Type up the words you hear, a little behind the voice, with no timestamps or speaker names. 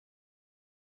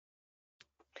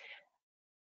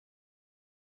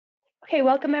Okay,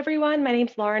 welcome everyone. My name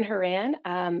is Lauren Horan.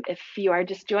 If you are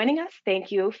just joining us, thank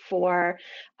you for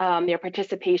your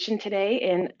participation today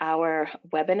in our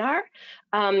webinar.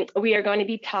 We are going to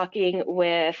be talking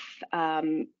with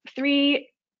 3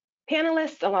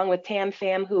 panelists, along with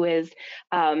Pham, who is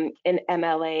an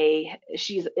MLA.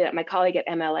 She's my colleague at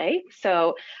MLA,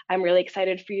 so I'm really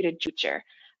excited for you to meet her.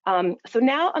 So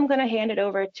now I'm going to hand it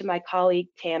over to my colleague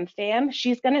Pham.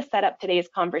 She's going to set up today's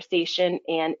conversation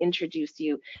and introduce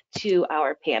you to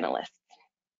our panelists.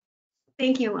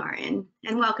 Thank you, Lauren,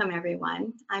 and welcome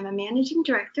everyone. I'm a managing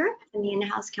director in the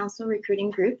in-house counsel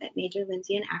recruiting group at Major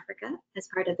Lindsey in Africa as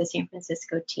part of the San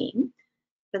Francisco team.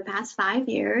 For the past 5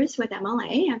 years with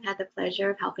MLA, I've had the pleasure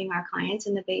of helping our clients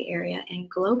in the Bay Area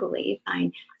and globally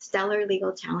find stellar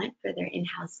legal talent for their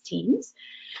in-house teams.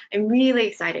 I'm really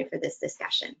excited for this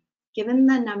discussion. Given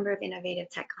the number of innovative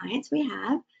tech clients we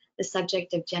have, the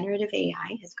subject of generative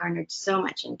AI has garnered so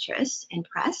much interest and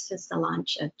press since the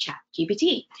launch of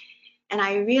ChatGPT, and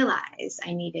I realized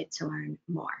I needed to learn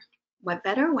more. What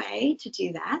better way to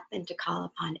do that than to call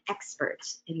upon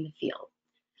experts in the field?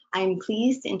 I'm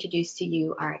pleased to introduce to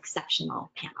you our exceptional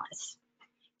panelists.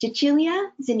 Cecilia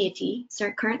Ziniti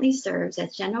currently serves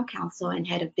as General Counsel and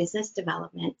Head of Business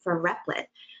Development for Replit,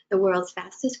 the world's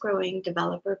fastest growing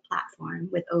developer platform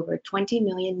with over 20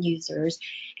 million users,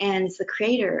 and is the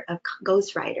creator of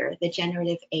Ghostwriter, the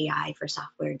generative AI for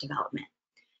software development.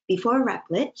 Before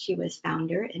Replit, she was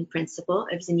founder and principal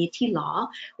of Ziniti Law,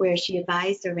 where she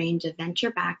advised a range of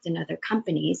venture-backed and other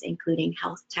companies, including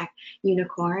Health Tech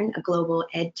Unicorn, a global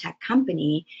ed tech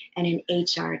company, and an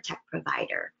HR tech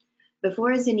provider.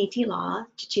 Before Ziniti Law,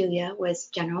 Cecilia was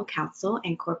General Counsel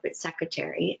and Corporate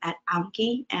Secretary at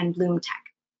Amki and Bloomtech.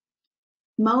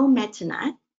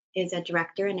 Metanat is a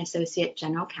Director and Associate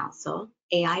General Counsel,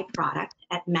 AI Product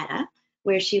at Meta,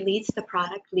 where she leads the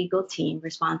product legal team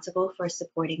responsible for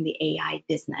supporting the AI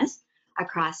business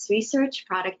across research,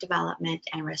 product development,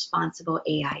 and responsible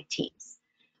AI teams.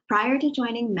 Prior to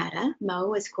joining Meta, Mo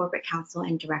was Corporate Counsel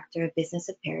and Director of Business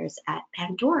Affairs at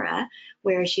Pandora,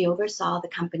 where she oversaw the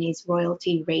company's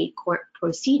royalty rate court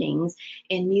proceedings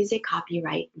in music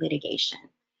copyright litigation.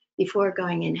 Before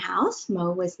going in-house,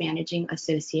 Mo was Managing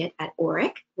Associate at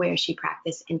Oric, where she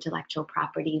practiced intellectual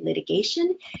property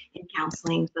litigation and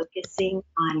counseling focusing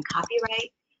on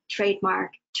copyright,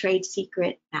 trademark, trade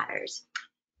secret matters.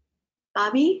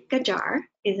 Bobby Ghajar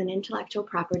is an intellectual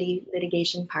property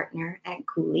litigation partner at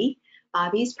Cooley.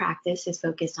 Bobby's practice is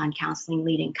focused on counseling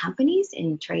leading companies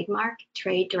in trademark,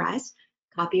 trade dress,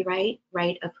 copyright,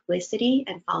 right of publicity,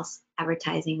 and false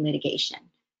advertising litigation.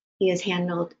 He has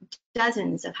handled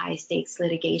dozens of high-stakes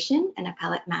litigation and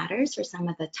appellate matters for some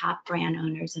of the top brand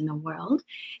owners in the world,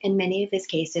 and many of his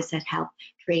cases have helped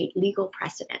create legal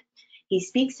precedent. He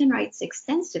speaks and writes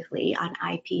extensively on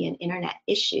IP and internet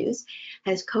issues,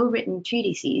 has co-written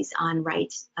treatises on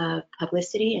rights of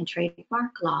publicity and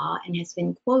trademark law, and has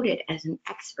been quoted as an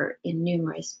expert in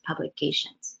numerous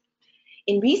publications.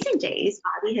 In recent days,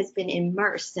 Bobby has been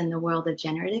immersed in the world of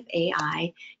generative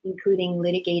AI, including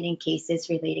litigating cases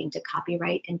relating to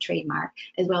copyright and trademark,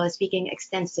 as well as speaking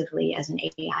extensively as an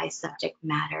AI subject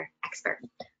matter expert.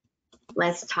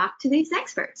 Let's talk to these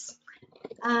experts.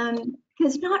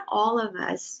 Because not all of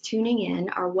us tuning in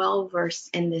are well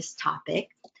versed in this topic,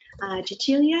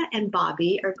 Cecilia and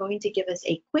Bobby are going to give us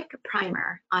a quick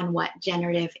primer on what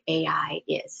generative AI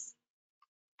is.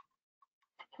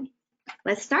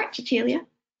 Let's start, Cecilia.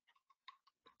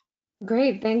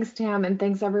 Great, thanks, Pham, and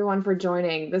thanks everyone for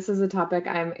joining. This is a topic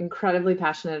I'm incredibly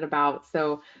passionate about,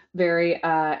 so very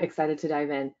excited to dive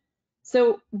in.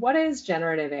 So what is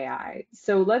generative AI?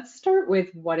 So let's start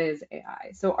with what is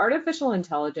AI. So artificial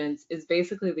intelligence is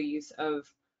basically the use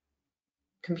of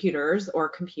computers or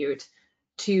compute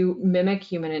to mimic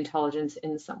human intelligence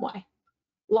in some way.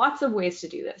 Lots of ways to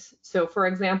do this. So for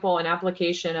example, an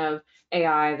application of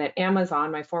AI that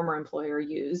Amazon, my former employer,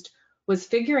 used was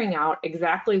figuring out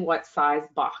exactly what size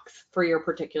box for your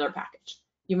particular package.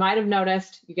 You might have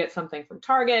noticed you get something from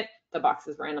Target, the box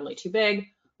is randomly too big.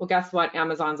 Well, guess what?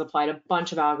 Amazon's applied a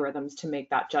bunch of algorithms to make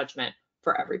that judgment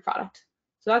for every product.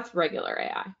 So that's regular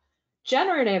AI.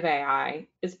 Generative AI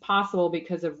is possible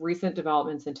because of recent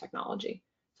developments in technology.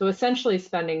 So essentially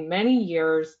spending many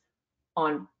years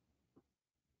on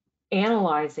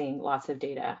analyzing lots of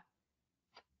data,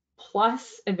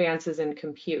 plus advances in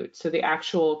compute, so the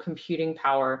actual computing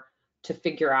power to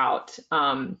figure out,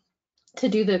 to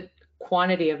do the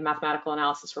quantity of mathematical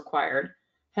analysis required,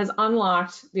 has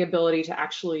unlocked the ability to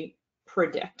actually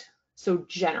predict, so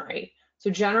generate. So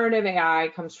generative AI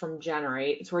comes from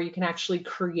generate. It's where you can actually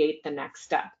create the next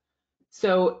step.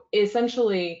 So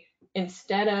essentially,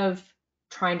 instead of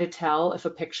trying to tell if a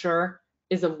picture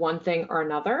is a one thing or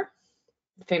another.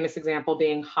 The famous example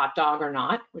being hot dog or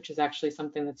not, which is actually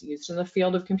something that's used in the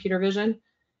field of computer vision.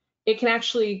 It can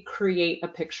actually create a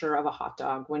picture of a hot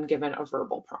dog when given a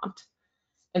verbal prompt.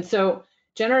 And so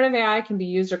generative AI can be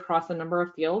used across a number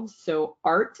of fields. So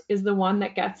art is the one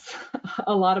that gets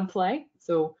a lot of play.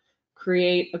 So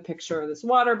create a picture of this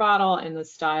water bottle in the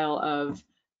style of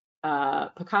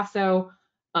Picasso.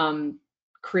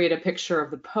 Create a picture of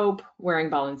the Pope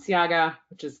wearing Balenciaga,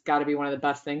 which has got to be one of the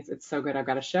best things. It's so good, I've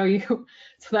got to show you.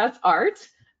 So that's art.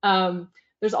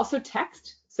 There's also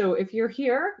text. So if you're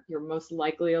here, you're most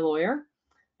likely a lawyer.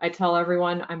 I tell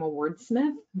everyone I'm a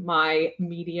wordsmith. My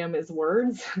medium is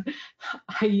words.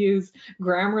 I use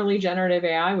Grammarly generative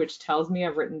AI, which tells me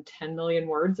I've written 10 million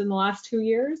words in the last 2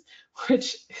 years,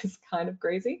 which is kind of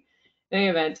crazy. In any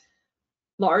event,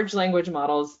 large language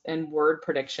models and word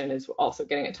prediction is also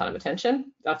getting a ton of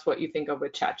attention. That's what you think of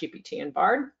with ChatGPT and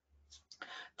Bard.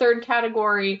 Third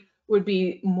category would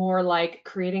be more like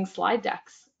creating slide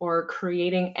decks or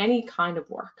creating any kind of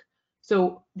work.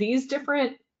 So these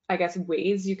different, I guess,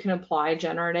 ways you can apply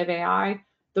generative AI,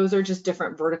 those are just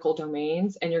different vertical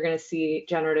domains, and you're going to see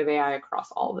generative AI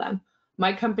across all of them.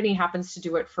 My company happens to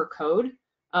do it for code,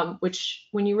 which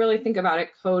when you really think about it,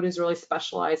 code is really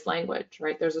specialized language,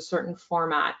 right? There's a certain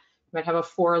format. You might have a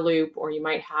for loop, or you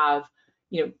might have,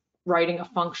 writing a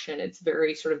function. It's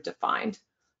very sort of defined.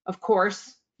 Of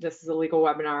course, this is a legal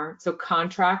webinar, so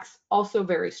contracts also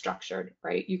very structured,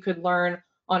 right? You could learn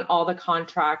on all the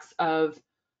contracts of,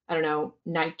 I don't know,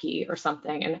 Nike or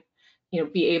something, and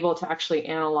be able to actually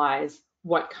analyze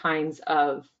what kinds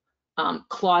of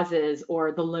clauses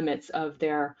or the limits of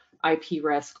their IP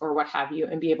risk or what have you,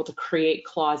 and be able to create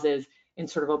clauses in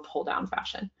sort of a pull down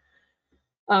fashion.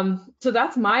 So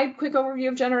that's my quick overview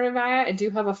of generative AI. I do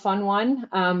have a fun one,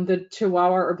 the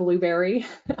Chihuahua or Blueberry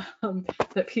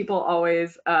that people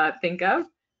always think of.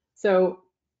 So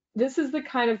this is the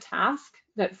kind of task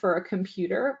that for a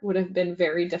computer would have been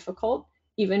very difficult,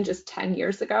 even just 10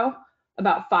 years ago.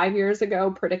 About 5 years ago,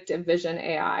 predictive vision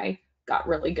AI got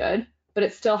really good, but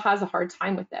it still has a hard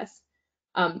time with this.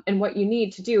 And what you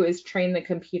need to do is train the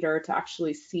computer to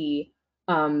actually see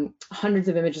hundreds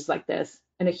of images like this.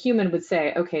 And a human would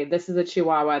say, okay, this is a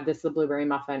Chihuahua, this is a blueberry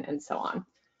muffin, and so on.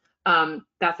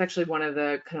 That's actually one of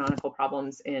the canonical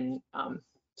problems in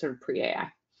sort of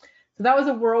pre-AI. So that was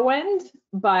a whirlwind,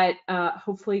 but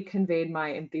hopefully conveyed my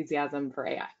enthusiasm for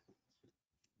AI.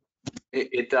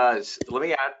 It does. Let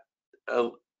me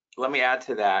add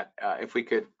to that. If we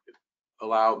could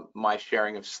allow my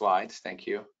sharing of slides, thank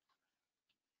you.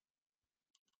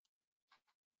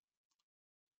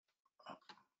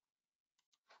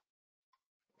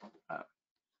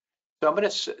 So I'm going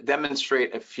to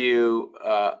demonstrate a few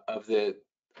of the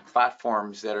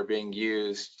platforms that are being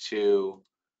used to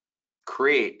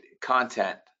create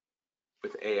content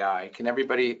with AI. Can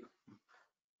everybody,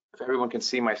 if everyone can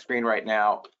see my screen right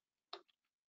now,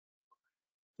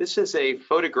 this is a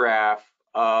photograph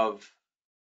of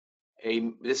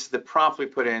this is the prompt we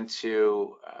put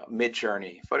into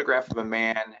Midjourney, photograph of a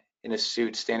man in a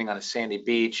suit standing on a sandy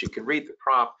beach. You can read the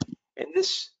prompt, and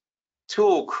this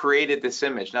tool created this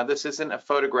image. Now, this isn't a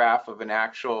photograph of an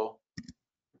actual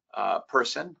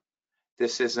person.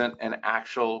 This isn't an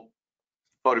actual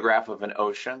photograph of an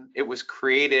ocean. It was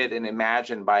created and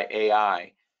imagined by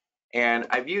AI. And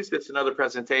I've used this in other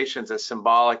presentations as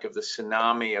symbolic of the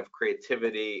tsunami of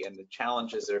creativity and the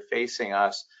challenges that are facing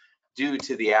us due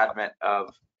to the advent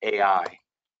of AI.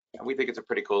 And we think it's a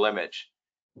pretty cool image.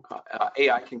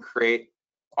 AI can create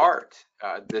art.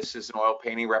 This is an oil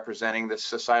painting representing the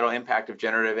societal impact of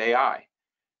generative AI.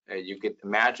 You could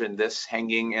imagine this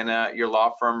hanging in your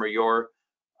law firm or your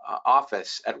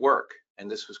office at work.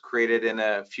 And this was created in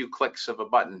a few clicks of a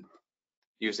button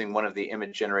using one of the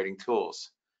image generating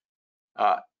tools.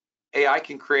 AI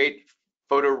can create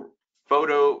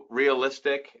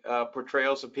photorealistic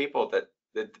portrayals of people that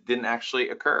didn't actually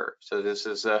occur. So this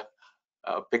is a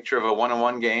picture of a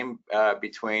one-on-one game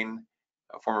between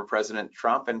former President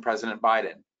Trump and President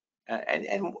Biden.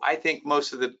 And I think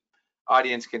most of the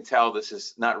audience can tell this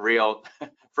is not real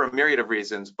for a myriad of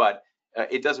reasons, but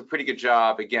it does a pretty good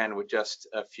job, again, with just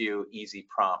a few easy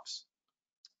prompts.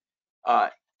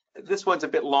 This one's a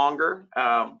bit longer,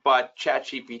 but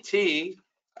ChatGPT,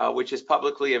 which is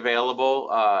publicly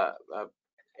available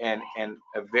and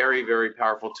a very, very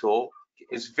powerful tool,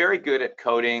 is very good at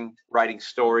coding, writing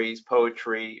stories,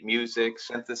 poetry, music,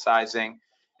 synthesizing.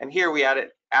 And here we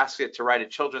ask it to write a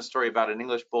children's story about an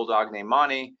English bulldog named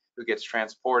Monty who gets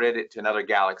transported to another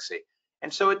galaxy.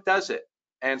 And so it does it.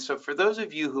 And so for those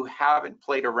of you who haven't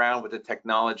played around with the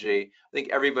technology, I think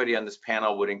everybody on this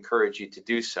panel would encourage you to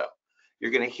do so.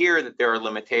 You're going to hear that there are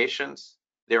limitations.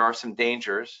 There are some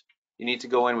dangers. You need to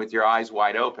go in with your eyes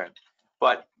wide open.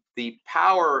 But the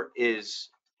power is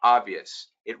obvious.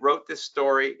 It wrote this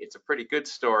story. It's a pretty good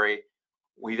story.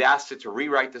 We've asked it to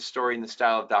rewrite the story in the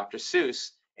style of Dr.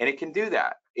 Seuss, and it can do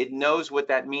that. It knows what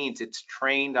that means. It's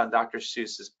trained on Dr.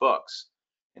 Seuss's books.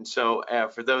 And so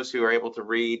for those who are able to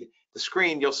read the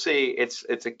screen, you'll see it's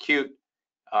a cute,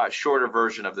 shorter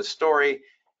version of the story.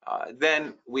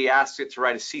 Then we asked it to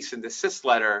write a cease and desist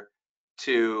letter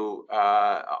to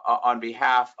on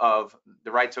behalf of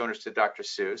the rights owners to Dr.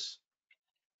 Seuss.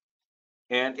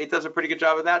 And it does a pretty good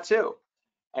job of that too.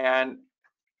 And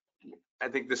I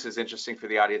think this is interesting for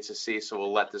the audience to see, so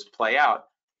we'll let this play out.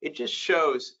 It just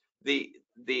shows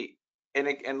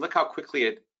and look how quickly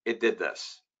it did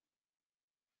this.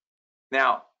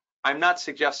 Now, I'm not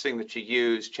suggesting that you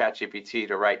use ChatGPT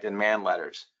to write demand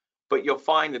letters, but you'll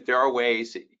find that there are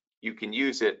ways that you can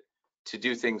use it to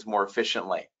do things more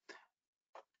efficiently.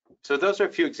 So those are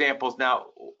a few examples. Now,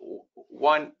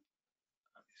 one,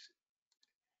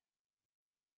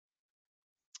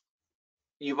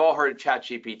 you've all heard of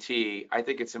ChatGPT. I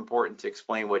think it's important to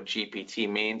explain what GPT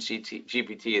means.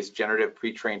 GPT is Generative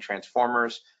Pre-trained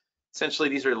Transformers. Essentially,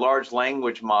 these are large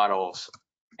language models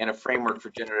and a framework for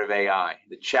generative AI,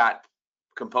 the chat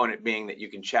component being that you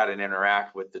can chat and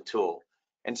interact with the tool.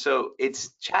 And so it's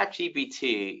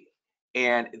ChatGPT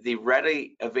and the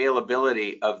ready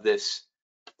availability of this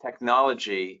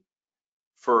technology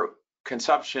for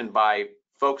consumption by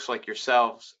folks like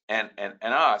yourselves and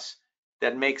us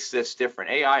that makes this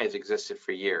different. AI has existed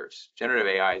for years. Generative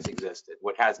AI has existed.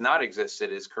 What has not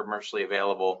existed is commercially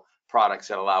available products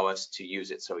that allow us to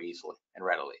use it so easily and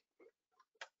readily.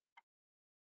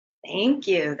 Thank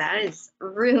you. That is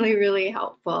really, really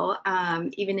helpful.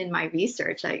 Even in my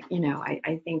research, I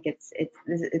think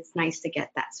it's nice to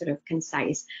get that sort of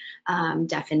concise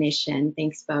definition.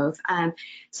 Thanks both.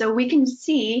 So we can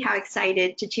see how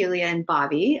excited Cecilia and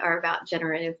Bobby are about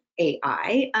generative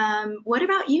AI. What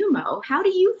about you, Mo? How do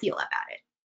you feel about it?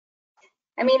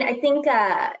 I mean, I think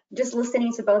just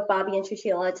listening to both Bobby and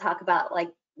Cecilia talk about like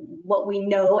what we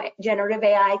know generative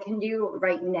AI can do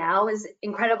right now is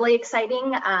incredibly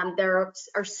exciting. There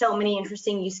are so many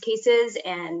interesting use cases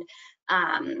and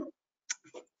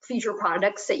future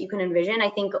products that you can envision. I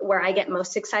think where I get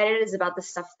most excited is about the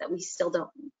stuff that we still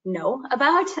don't know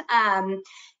about.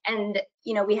 And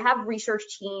we have research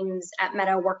teams at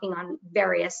Meta working on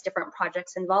various different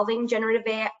projects involving generative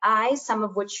AI, some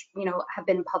of which have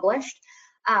been published.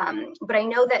 But I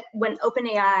know that when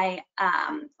OpenAI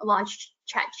launched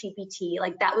ChatGPT,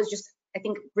 like that was just, I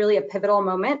think, really a pivotal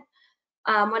moment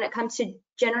when it comes to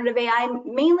generative AI,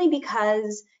 mainly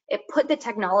because it put the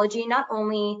technology not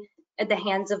only at the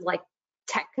hands of like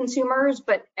tech consumers,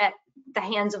 but at the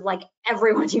hands of like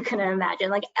everyone you can imagine.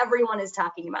 Like everyone is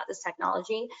talking about this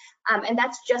technology, and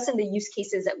that's just in the use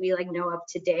cases that we like know of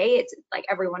today. It's like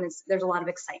there's a lot of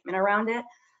excitement around it.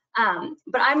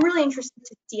 But I'm really interested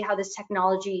to see how this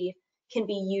technology can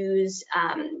be used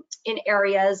in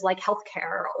areas like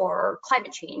healthcare or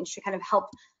climate change to kind of help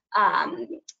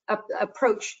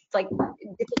approach like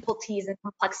difficulties and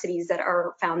complexities that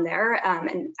are found there.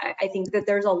 And I think that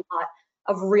there's a lot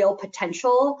of real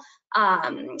potential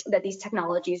that these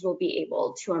technologies will be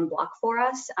able to unblock for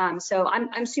us. So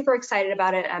I'm super excited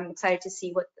about it. I'm excited to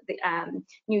see what the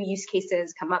new use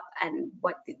cases come up and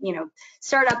what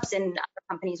startups and other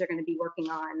companies are going to be working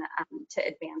on to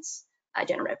advance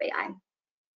generative AI.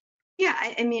 Yeah,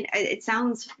 I mean, it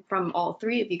sounds from all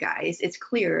three of you guys, it's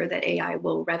clear that AI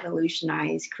will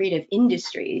revolutionize creative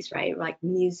industries, right? Like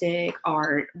music,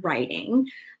 art, writing,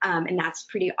 and that's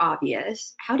pretty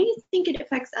obvious. How do you think it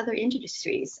affects other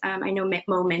industries? I know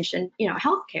Mo mentioned,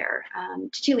 healthcare.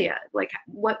 Cecilia, like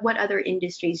what other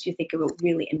industries do you think it will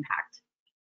really impact?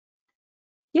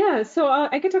 Yeah, so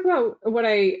I can talk about what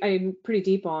I'm pretty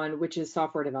deep on, which is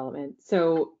software development.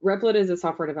 So Replit is a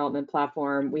software development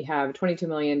platform. We have 22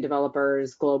 million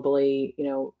developers globally,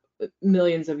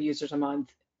 millions of users a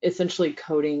month, essentially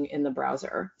coding in the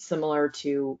browser, similar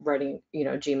to writing,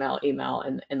 Gmail, email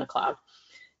in the cloud.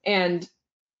 And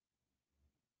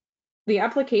the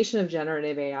application of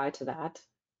generative AI to that,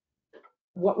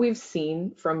 what we've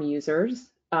seen from users,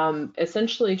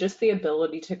 essentially just the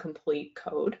ability to complete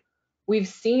code. We've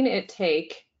seen it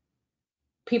take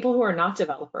people who are not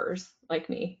developers like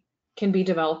me can be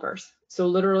developers. So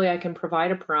literally I can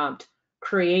provide a prompt,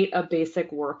 create a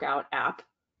basic workout app,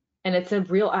 and it's a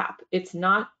real app. It's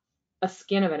not a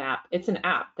skin of an app. It's an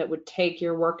app that would take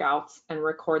your workouts and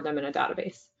record them in a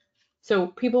database. So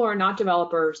people who are not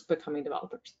developers becoming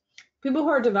developers. People who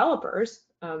are developers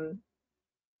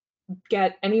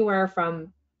get anywhere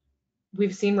from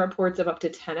We've seen reports of up to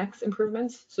 10x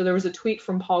improvements. So there was a tweet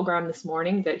from Paul Graham this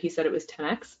morning that he said it was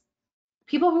 10x.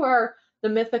 People who are the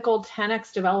mythical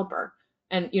 10x developer,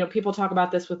 and people talk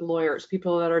about this with lawyers,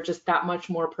 people that are just that much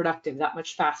more productive, that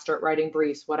much faster at writing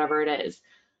briefs, whatever it is.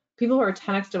 People who are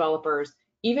 10x developers,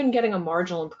 even getting a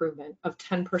marginal improvement of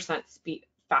 10% speed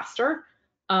faster,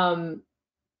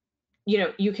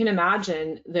 you can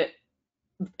imagine the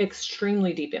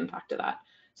extremely deep impact of that.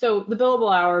 So the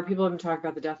billable hour, people have been talking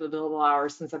about the death of the billable hour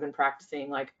since I've been practicing.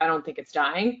 Like, I don't think it's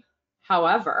dying.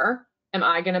 However, am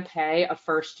I going to pay a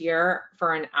first year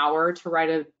for an hour to write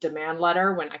a demand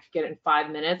letter when I could get it in 5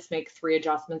 minutes, make 3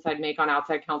 adjustments I'd make on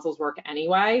outside counsel's work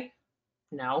anyway?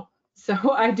 No.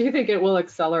 So I do think it will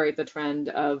accelerate the trend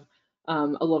of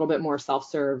a little bit more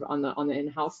self-serve on the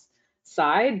in-house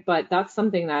side, but that's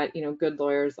something that good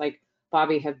lawyers like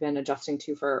Bobby have been adjusting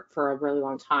to for a really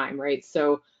long time, right?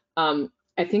 So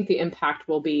I think the impact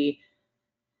will be,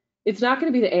 it's not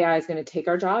going to be the AI is going to take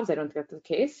our jobs. I don't think that's the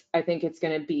case. I think it's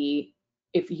going to be,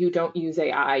 if you don't use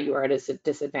AI, you are at a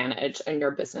disadvantage, and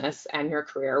your business and your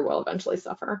career will eventually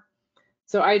suffer.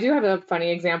 So I do have a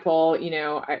funny example.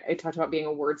 I talked about being a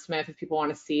wordsmith. If people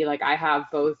want to see, like, I have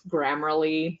both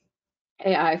Grammarly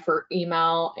AI for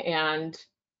email, and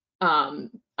I'm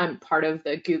part of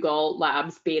the Google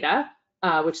Labs beta,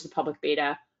 which is a public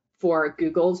beta for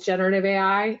Google's generative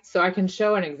AI. So I can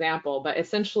show an example, but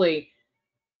essentially,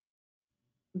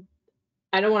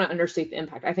 I don't want to understate the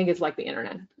impact. I think it's like the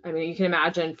internet. I mean, you can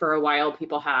imagine for a while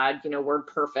people had,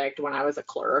 WordPerfect. When I was a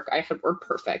clerk, I had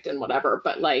WordPerfect and whatever,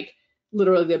 but like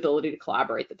literally the ability to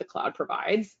collaborate that the cloud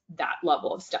provides, that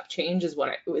level of step change is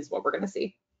what we're going to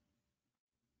see.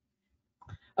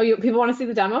 Oh, people want to see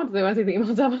the demo? Do they want to see the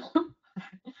email demo?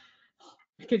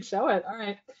 I could show it. All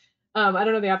right. I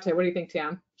don't know the appetite. What do you think,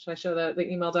 Tam? Should I show the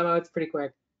email demo? It's pretty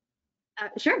quick.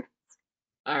 Sure.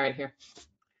 All right, here.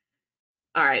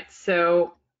 All right,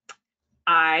 so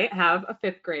I have a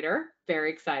 5th grader.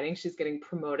 Very exciting. She's getting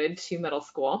promoted to middle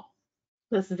school.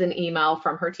 This is an email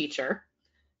from her teacher.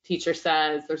 Teacher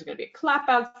says there's going to be a clap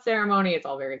out ceremony. It's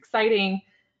all very exciting.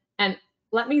 And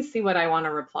let me see what I want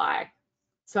to reply.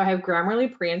 So I have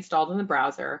Grammarly pre-installed in the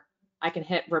browser. I can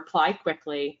hit reply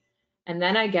quickly. And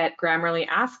then I get Grammarly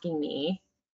asking me,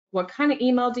 what kind of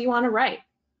email do you want to write?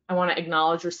 I want to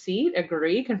acknowledge receipt,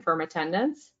 agree, confirm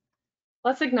attendance.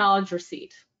 Let's acknowledge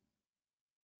receipt.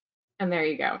 And there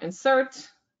you go. Insert,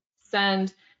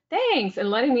 send, thanks, and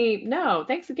letting me know,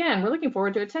 thanks again, we're looking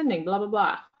forward to attending, blah, blah,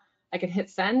 blah. I can hit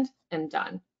send and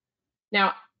done.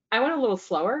 Now, I went a little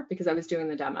slower because I was doing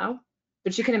the demo,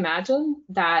 but you can imagine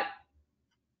that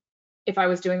if I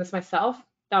was doing this myself,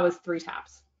 that was 3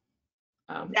 taps.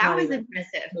 That was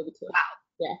impressive. Wow.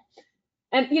 Yeah.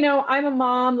 And I'm a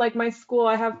mom, like my school,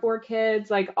 I have 4 kids,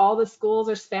 like all the schools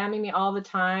are spamming me all the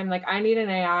time. Like I need an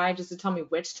AI just to tell me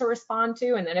which to respond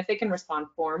to. And then if they can respond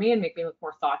for me and make me look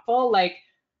more thoughtful, like,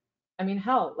 I mean,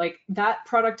 hell, like that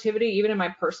productivity, even in my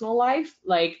personal life,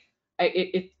 like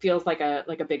it feels like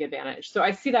a big advantage. So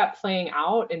I see that playing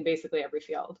out in basically every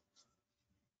field.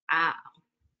 Wow.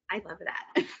 I love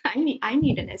that. I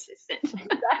need an assistant.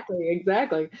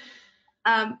 Exactly.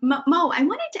 Mo, I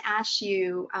wanted to ask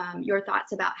you your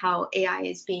thoughts about how AI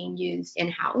is being used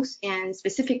in-house and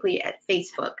specifically at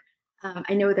Facebook.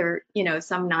 I know there,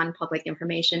 some non-public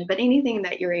information, but anything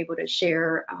that you're able to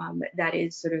share that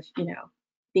is sort of,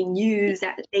 being used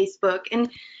at Facebook,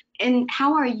 and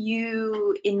how are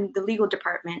you in the legal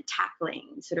department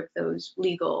tackling sort of those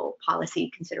legal policy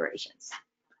considerations?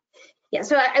 Yeah,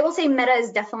 so I will say Meta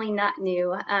is definitely not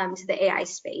new to the AI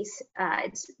space.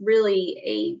 It's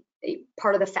really a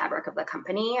part of the fabric of the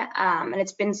company, and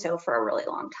it's been so for a really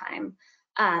long time.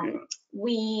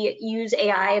 We use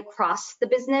AI across the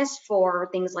business for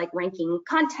things like ranking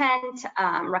content,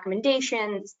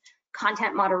 recommendations,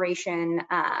 content moderation,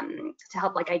 to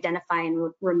help like identify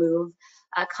and remove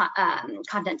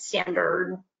content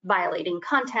standard violating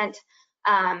content,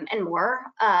 and more.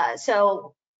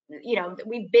 So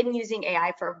we've been using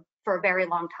AI for a very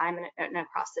long time and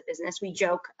across the business. We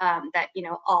joke that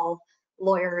all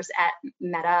lawyers at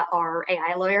Meta are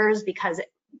AI lawyers because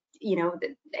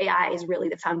the AI is really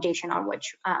the foundation on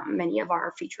which many of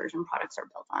our features and products are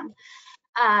built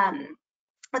on.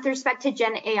 With respect to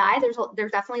Gen AI, there's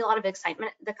definitely a lot of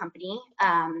excitement at the company.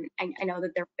 I know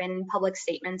that there have been public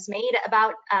statements made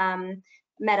about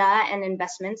Meta and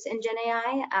investments in Gen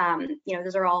AI.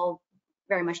 Those are all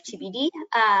very much TBD.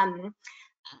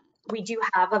 We do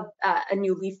have a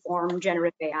newly formed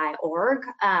generative AI org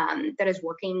that is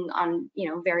working on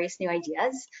various new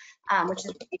ideas, which is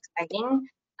really exciting.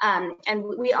 And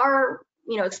we are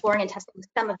exploring and testing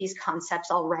some of these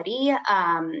concepts already.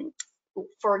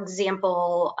 for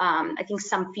example, I think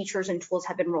some features and tools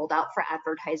have been rolled out for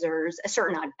advertisers,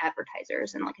 certain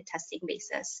advertisers, in like a testing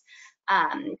basis,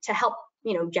 to help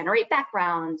generate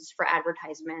backgrounds for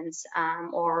advertisements,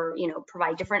 or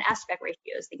provide different aspect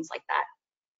ratios, things like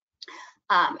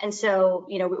that. And so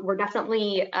we're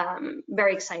definitely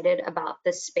very excited about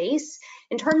this space.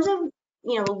 In terms of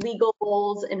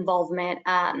legal's involvement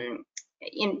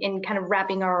in kind of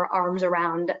wrapping our arms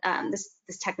around this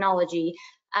technology.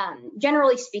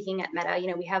 Generally speaking, at Meta,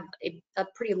 we have a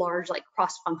pretty large, like,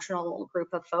 cross-functional group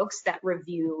of folks that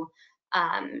review,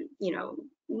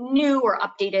 new or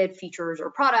updated features or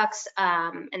products,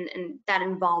 and that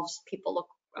involves people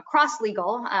across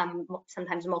legal,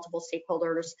 sometimes multiple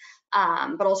stakeholders,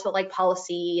 but also like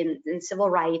policy and civil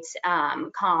rights,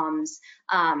 comms,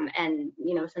 and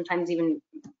sometimes even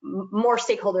more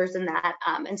stakeholders than that.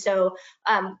 And so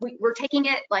we're taking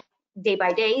it like day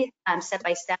by day, step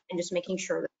by step, and just making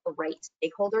sure that the right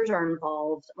stakeholders are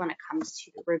involved when it comes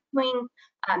to reviewing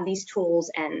these tools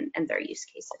and their use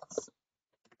cases.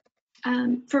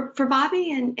 For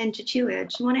Bobby and Cecilia,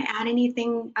 do you want to add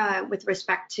anything with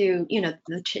respect to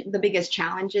the biggest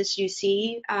challenges you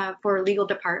see for legal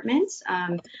departments,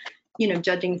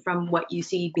 judging from what you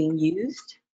see being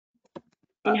used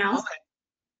in-house?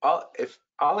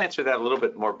 I'll answer that a little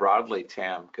bit more broadly,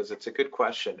 Tam, because it's a good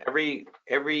question.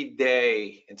 Every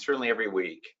day, and certainly every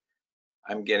week,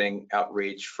 I'm getting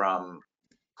outreach from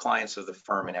clients of the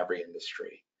firm in every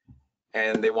industry,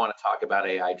 and they want to talk about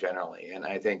AI generally. And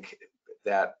I think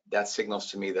that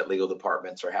signals to me that legal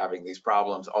departments are having these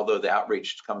problems, although the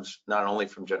outreach comes not only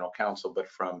from general counsel, but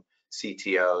from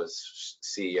CTOs,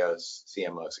 CEOs,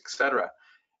 CMOs, et cetera.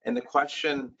 And the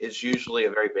question is usually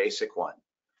a very basic one.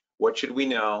 What should we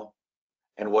know,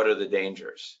 and what are the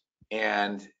dangers?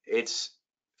 And it's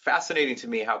fascinating to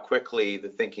me how quickly the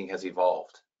thinking has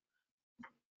evolved.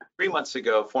 3 months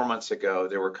ago, 4 months ago,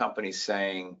 there were companies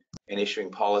saying and issuing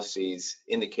policies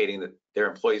indicating that their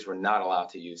employees were not allowed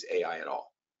to use AI at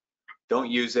all. Don't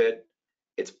use it,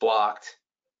 it's blocked,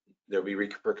 there'll be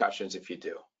repercussions if you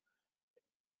do.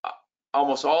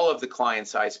 Almost all of the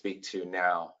clients I speak to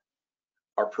now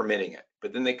are permitting it,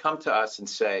 but then they come to us and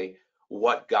say,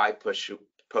 what guidepost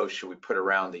should we put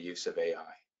around the use of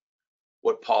AI?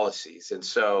 What policies? And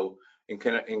so in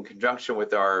conjunction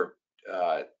with our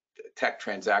tech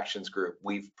transactions group,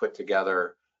 we've put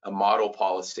together a model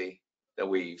policy that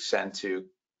we send to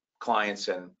clients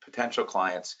and potential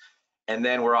clients, and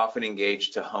then we're often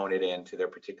engaged to hone it into their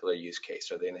particular use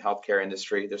case. Are they in the healthcare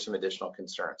industry? There's some additional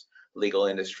concerns. Legal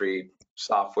industry,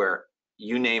 software,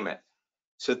 you name it.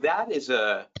 So that is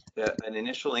an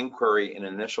initial inquiry, an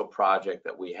initial project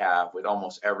that we have with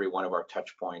almost every one of our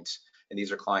touch points, and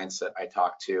these are clients that I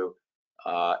talk to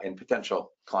and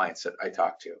potential clients that I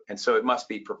talk to. And so it must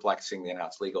be perplexing the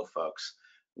in-house legal folks.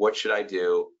 What should I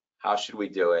do? How should we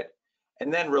do it?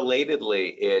 And then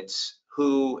relatedly, it's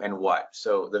who and what.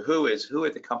 So the who is who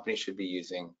at the company should be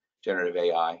using generative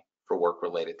AI for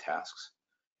work-related tasks,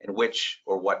 and which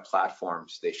or what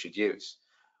platforms they should use.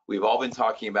 We've all been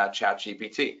talking about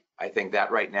ChatGPT. I think that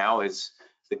right now is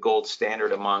the gold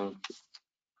standard among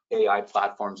AI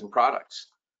platforms and products.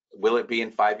 Will it be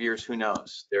in 5 years? Who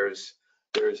knows? There's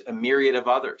a myriad of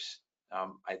others.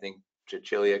 I think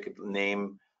Cecilia could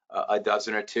name a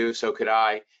dozen or two, so could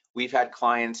I. We've had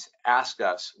clients ask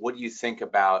us, what do you think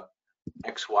about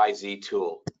XYZ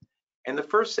tool? And the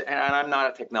first, and I'm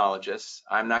not a technologist,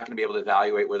 I'm not going to be able to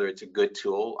evaluate whether it's a good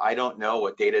tool. I don't know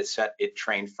what data set it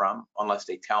trained from unless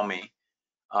they tell me.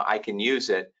 I can use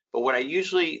it. But what I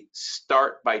usually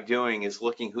start by doing is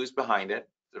looking who's behind it,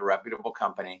 the reputable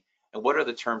company, and what are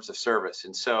the terms of service.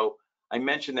 And so I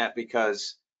mention that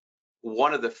because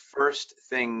one of the first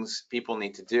things people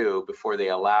need to do before they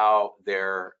allow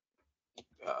their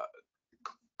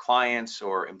clients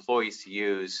or employees to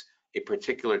use a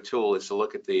particular tool is to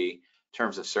look at the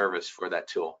terms of service for that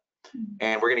tool.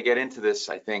 And we're going to get into this,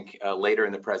 I think, later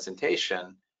in the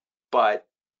presentation, but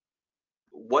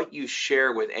what you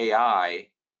share with AI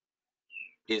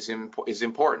is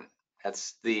important.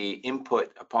 That's the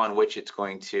input upon which it's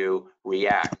going to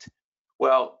react.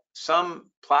 Well, some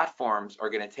platforms are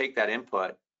going to take that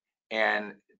input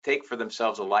and take for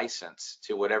themselves a license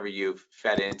to whatever you've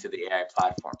fed into the AI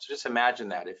platform. So just imagine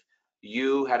that if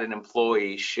you had an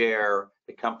employee share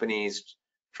the company's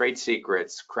trade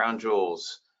secrets, crown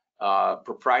jewels,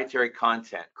 proprietary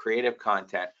content, creative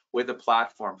content with a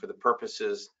platform for the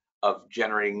purposes of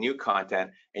generating new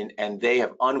content, and they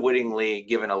have unwittingly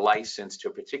given a license to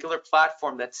a particular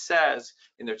platform that says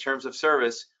in their terms of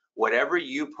service, whatever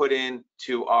you put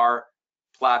into our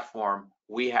platform,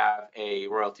 we have a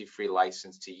royalty-free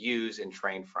license to use and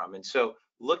train from. And so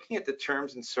looking at the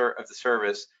terms and of the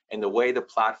service and the way the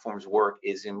platforms work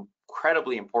is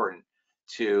incredibly important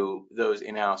to those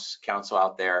in-house counsel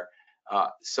out there.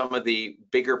 Some of the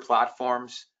bigger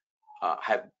platforms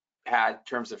have had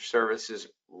terms of services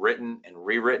written and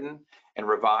rewritten and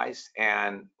revised,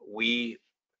 and we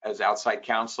as outside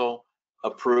counsel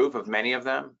approve of many of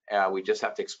them. We just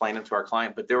have to explain them to our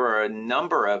client, but there are a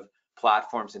number of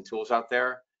platforms and tools out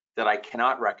there that I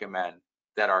cannot recommend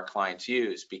that our clients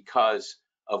use because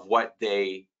of what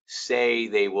they say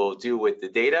they will do with the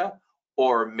data,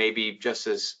 or maybe just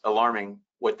as alarming,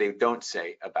 what they don't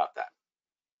say about that.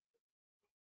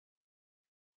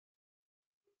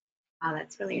 Wow,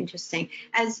 that's really interesting.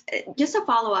 As just a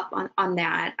follow up on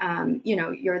that, you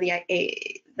know, you're the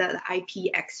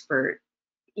IP expert.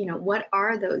 You know, what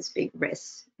are those big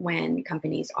risks when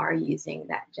companies are using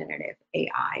that generative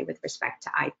AI with respect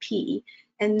to IP?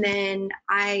 And then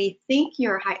I think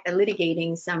you're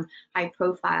litigating some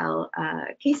high-profile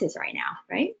cases right now,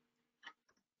 right?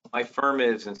 My firm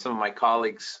is, and some of my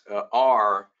colleagues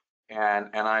are, and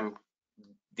I'm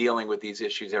dealing with these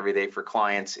issues every day for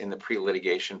clients in the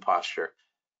pre-litigation posture.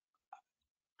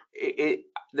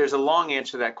 There's a long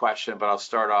answer to that question, but I'll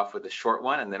start off with a short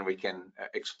one and then we can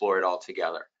explore it all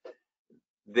together.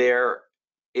 There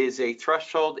is a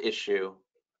threshold issue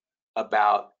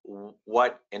about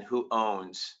what and who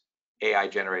owns AI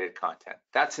generated content.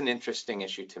 That's an interesting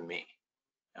issue to me.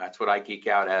 That's what I geek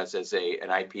out as an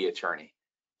IP attorney.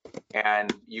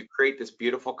 And you create this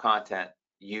beautiful content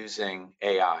using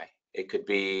AI. It could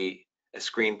be a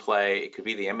screenplay, it could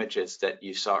be the images that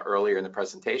you saw earlier in the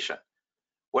presentation.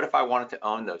 What if I wanted to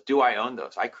own those? Do I own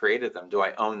those? I created them, do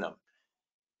I own them?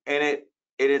 And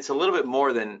it's a little bit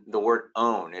more than the word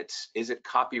own. Is it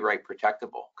copyright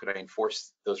protectable? Could I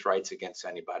enforce those rights against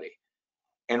anybody?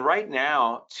 And right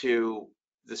now, to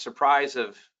the surprise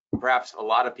of perhaps a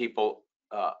lot of people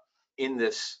in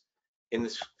this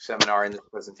seminar, in this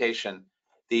presentation,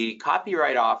 the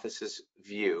Copyright Office's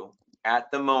view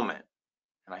at the moment,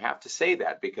 and I have to say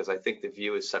that because I think the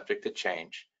view is subject to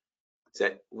change, is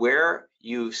that where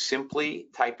you simply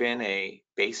type in a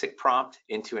basic prompt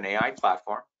into an AI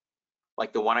platform,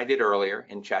 like the one I did earlier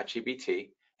in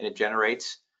ChatGPT, and it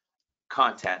generates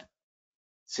content.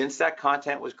 Since that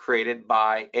content was created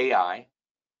by AI,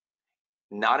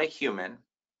 not a human,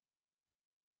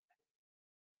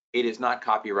 it is not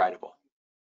copyrightable.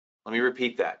 Let me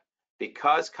repeat that.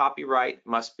 Because copyrighted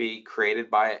works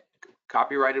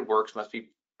must be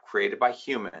created by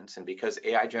humans, and because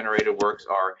AI generated works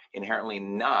are inherently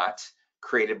not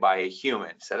created by a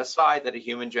human, set aside that a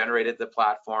human generated the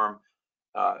platform,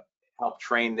 helped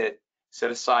train it, set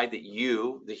aside that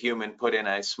you, the human, put in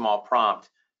a small prompt,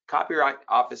 Copyright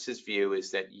Office's view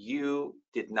is that you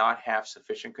did not have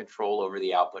sufficient control over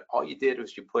the output. All you did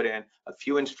was you put in a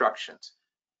few instructions.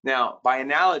 Now, by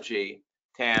analogy,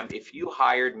 Tam, if you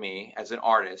hired me as an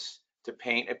artist to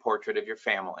paint a portrait of your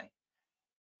family,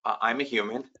 I'm a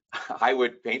human, I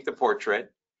would paint the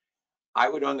portrait, I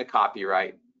would own the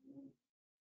copyright,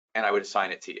 and I would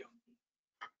assign it to you.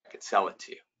 I could sell it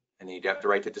to you, and you'd have the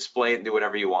right to display it and do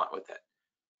whatever you want with it.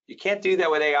 You can't do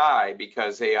that with AI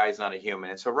because AI is not a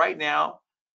human. And so right now,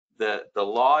 the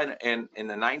law in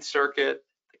the Ninth Circuit,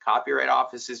 the Copyright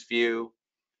Office's view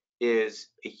is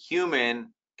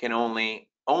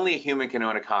only a human can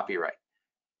own a copyright,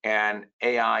 and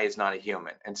AI is not a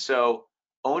human. And so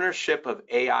ownership of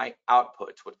AI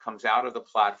outputs, what comes out of the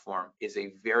platform, is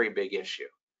a very big issue.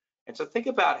 And so think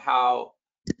about how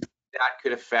that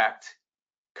could affect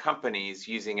companies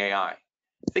using AI.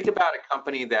 Think about a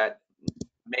company that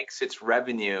makes its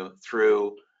revenue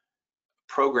through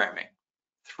programming,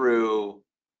 through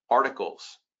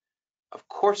articles. Of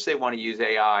course they want to use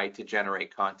AI to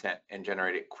generate content and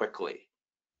generate it quickly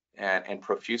and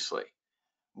profusely,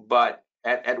 but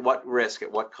at what risk,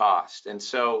 at what cost? And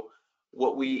so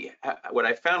what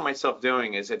I found myself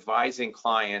doing is advising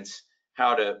clients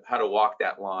how to walk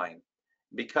that line,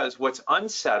 because what's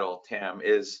unsettled, Tam,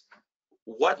 is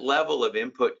what level of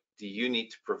input do you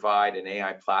need to provide an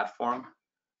AI platform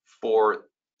for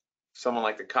someone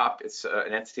like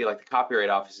an entity like the Copyright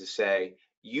Office to say,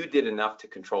 you did enough to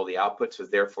control the output, so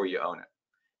therefore you own it.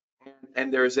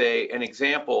 And there's an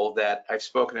example that I've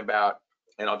spoken about,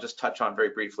 and I'll just touch on very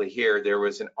briefly here. There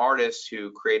was an artist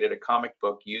who created a comic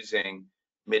book using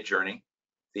Midjourney,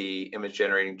 the image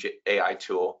generating AI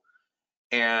tool,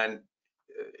 and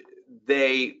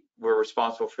they were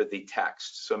responsible for the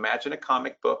text. So imagine a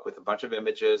comic book with a bunch of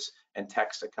images and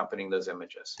text accompanying those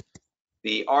images.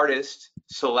 The artist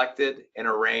selected and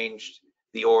arranged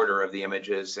the order of the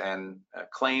images and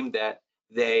claimed that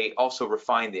they also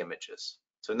refined the images.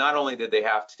 So not only did they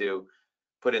have to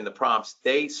put in the prompts,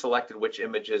 they selected which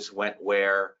images went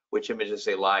where, which images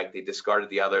they liked, they discarded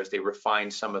the others, they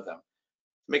refined some of them.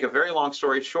 To make a very long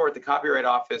story short, the Copyright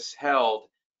Office held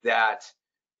that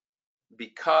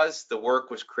because the work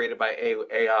was created by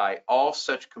AI, all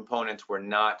such components were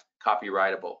not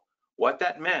copyrightable. What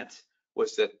that meant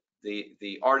was that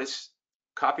the artist's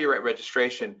copyright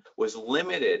registration was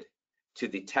limited to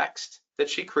the text that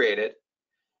she created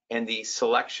and the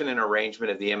selection and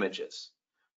arrangement of the images.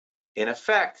 In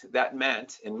effect, that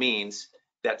meant and means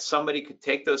that somebody could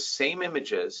take those same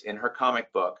images in her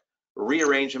comic book,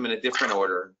 rearrange them in a different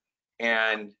order,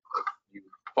 and if you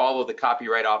follow the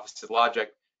Copyright Office's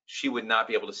logic, she would not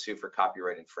be able to sue for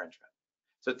copyright infringement.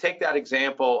 So take that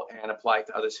example and apply it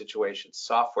to other situations.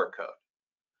 Software code,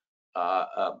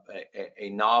 a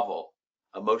novel,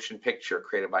 a motion picture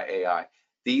created by AI.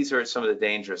 These are some of the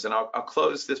dangers. And I'll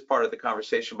close this part of the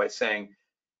conversation by saying,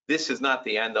 this is not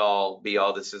the end all be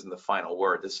all, this isn't the final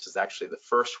word. This is actually the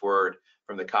first word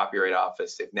from the Copyright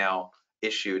Office. They've now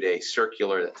issued a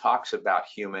circular that talks about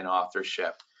human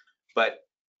authorship. But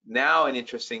now an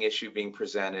interesting issue being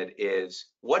presented is,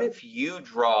 what if you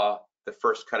draw the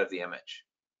first cut of the image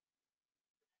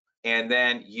and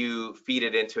then you feed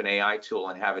it into an AI tool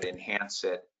and have it enhance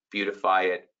it, beautify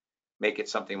it, make it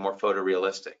something more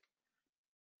photorealistic?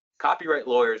 Copyright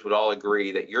lawyers would all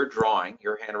agree that your drawing,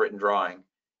 your handwritten drawing,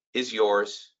 is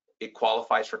yours. It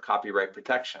qualifies for copyright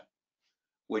protection.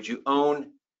 Would you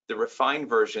own the refined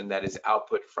version that is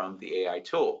output from the AI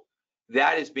tool?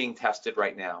 That is being tested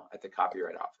right now at the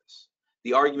Copyright Office.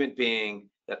 The argument being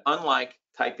that unlike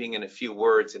typing in a few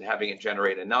words and having it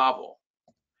generate a novel,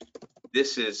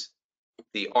 this is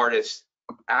the artist's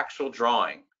actual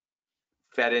drawing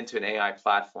fed into an AI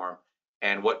platform,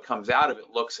 and what comes out of it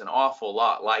looks an awful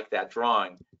lot like that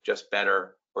drawing, just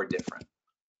better or different.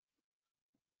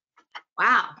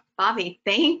 Wow, Bobby,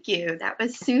 thank you. That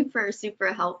was super,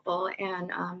 super helpful,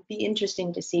 and be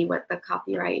interesting to see what the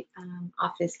Copyright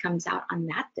Office comes out on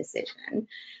that decision.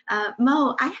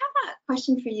 Mo, I have a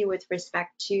question for you with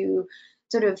respect to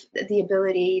sort of the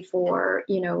ability for,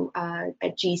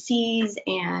 GCs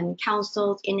and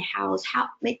counsels in-house.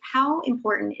 How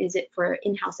important is it for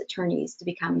in-house attorneys to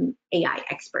become AI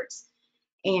experts?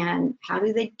 And how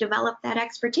do they develop that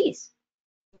expertise?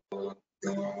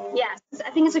 Yes,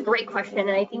 I think it's a great question, and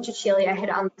I think Cecilia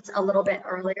hit on this a little bit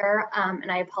earlier,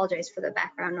 and I apologize for the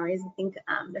background noise. I think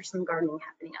there's some gardening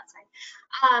happening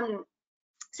outside.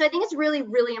 So I think it's really,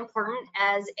 really important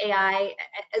as AI,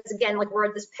 as again, like we're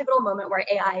at this pivotal moment where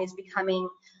AI is becoming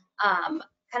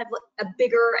kind of a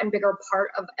bigger and bigger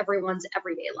part of everyone's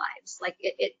everyday lives. Like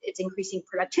it's increasing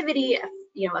productivity,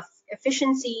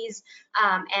 efficiencies,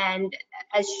 and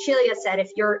as Cecilia said,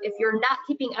 if you're not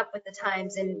keeping up with the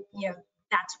times, and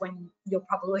that's when you'll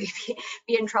probably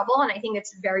be in trouble. And I think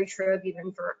it's very true of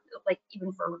even for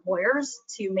lawyers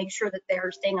to make sure that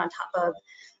they're staying on top of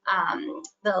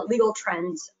the legal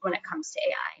trends when it comes to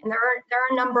AI. And there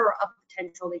are a number of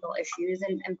potential legal issues,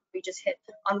 and we just hit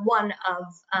on one of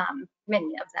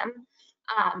many of them.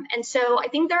 And so I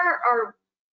think there are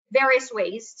various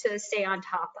ways to stay on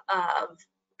top of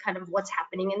kind of what's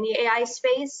happening in the AI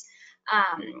space.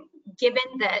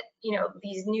 Given that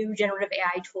these new generative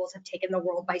AI tools have taken the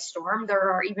world by storm,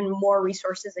 there are even more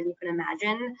resources than you can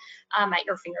imagine at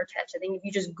your fingertips. I think if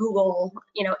you just Google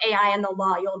AI and the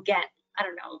law, you'll get, I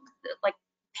don't know, like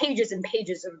pages and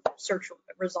pages of search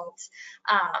results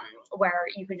where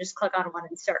you can just click on one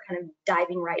and start kind of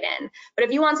diving right in. But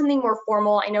if you want something more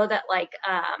formal, I know that like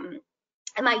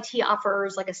MIT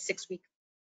offers like a 6-week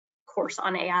course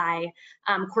on AI.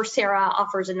 Coursera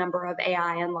offers a number of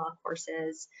AI and law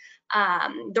courses.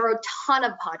 There are a ton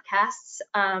of podcasts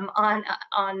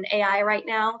on AI right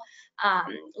now.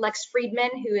 Lex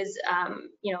Friedman, who is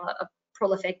a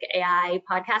prolific AI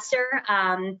podcaster,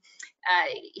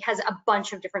 has a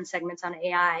bunch of different segments on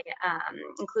AI,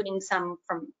 including some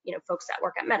from folks that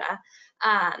work at Meta.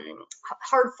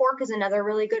 Hard Fork is another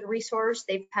really good resource.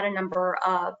 They've had a number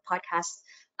of podcasts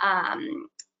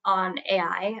on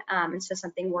AI, and so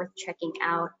something worth checking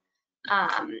out.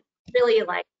 Really,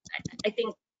 like I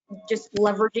think just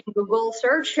leveraging Google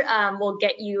search will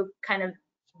get you kind of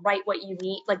right what you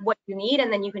need,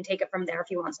 and then you can take it from there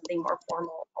if you want something more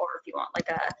formal, or if you want like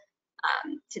a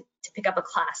to pick up a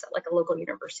class at like a local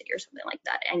university or something like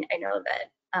that. And I know that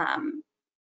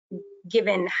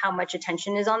given how much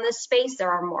attention is on this space,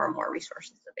 there are more and more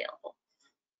resources available.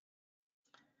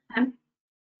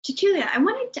 Cecilia, I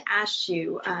wanted to ask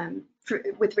you,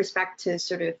 with respect to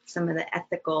sort of some of the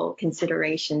ethical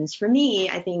considerations. For me,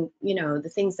 I think,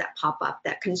 the things that pop up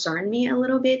that concern me a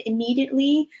little bit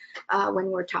immediately when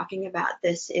we're talking about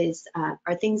this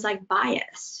are things like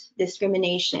bias,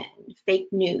 discrimination, fake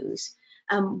news.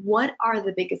 What are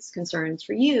the biggest concerns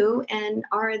for you, and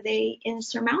are they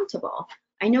insurmountable?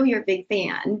 I know you're a big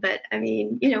fan, but I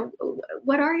mean,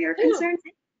 what are your concerns?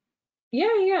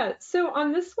 Yeah. So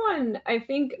on this one, I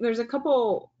think there's a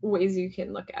couple ways you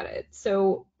can look at it.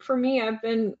 So for me, I've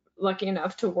been lucky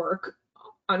enough to work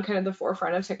on kind of the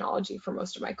forefront of technology for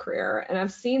most of my career, and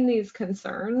I've seen these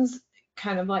concerns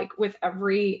kind of like with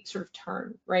every sort of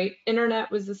turn, right? Internet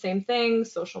was the same thing,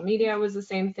 social media was the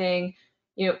same thing,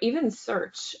 even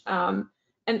search.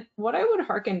 And what I would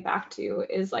harken back to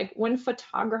is like when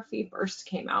photography first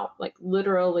came out, like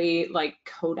literally like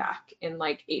Kodak in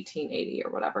like 1880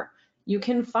 or whatever. You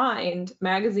can find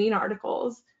magazine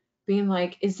articles being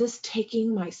like, is this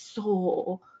taking my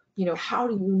soul? How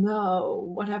do you know?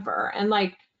 Whatever. And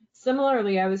like,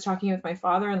 similarly, I was talking with my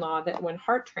father-in-law that when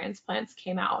heart transplants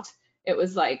came out, it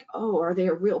was like, oh, are they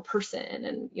a real person?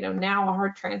 And, now a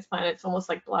heart transplant, it's almost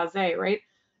like blasé, right?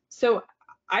 So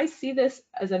I see this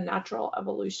as a natural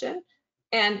evolution.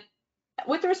 And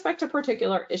with respect to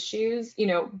particular issues,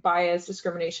 bias,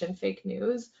 discrimination, fake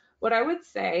news, what I would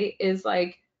say is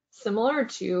like, similar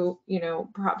to,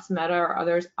 perhaps Meta or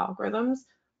others' algorithms,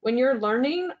 when you're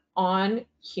learning on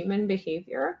human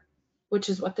behavior, which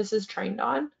is what this is trained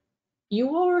on, you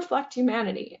will reflect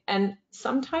humanity. And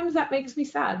sometimes that makes me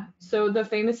sad. So the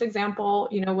famous example,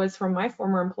 was from my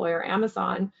former employer,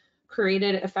 Amazon,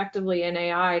 created effectively an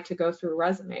AI to go through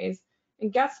resumes.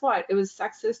 And guess what? It was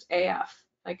sexist AF.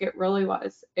 Like it really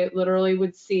was. It literally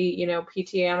would see,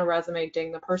 PTA on a resume,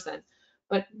 ding the person.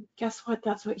 But guess what?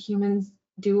 That's what humans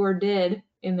do or did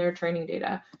in their training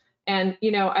data. And,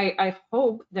 I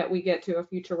hope that we get to a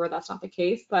future where that's not the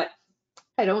case, but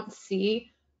I don't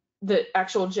see the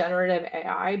actual generative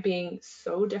AI being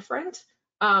so different.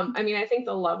 I mean, I think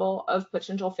the level of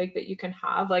potential fake that you can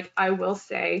have, like I will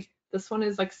say, this one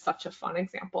is like such a fun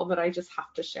example that I just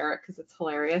have to share it because it's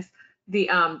hilarious.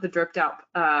 The dripped out,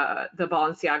 the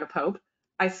Balenciaga Pope.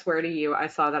 I swear to you, I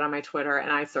saw that on my Twitter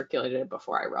and I circulated it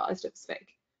before I realized it was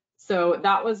fake. So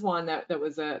that was one that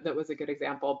was a good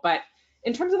example. But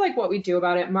in terms of like what we do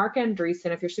about it, Mark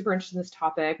Andreessen, if you're super interested in this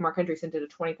topic, Mark Andreessen did a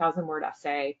 20,000 word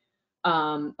essay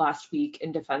last week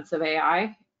in defense of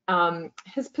AI.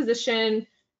 His position,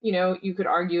 you could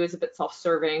argue is a bit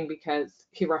self-serving because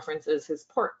he references his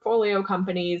portfolio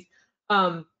companies.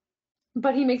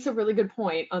 But he makes a really good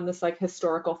point on this like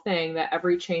historical thing that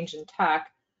every change in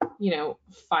tech,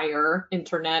 fire,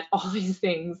 internet, all these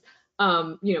things,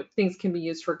 things can be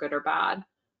used for good or bad.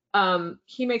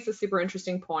 He makes a super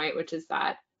interesting point, which is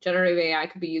that generative AI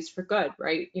could be used for good,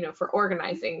 right? For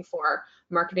organizing, for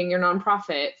marketing your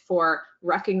nonprofit, for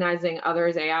recognizing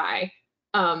others' AI.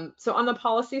 So on the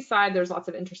policy side, there's lots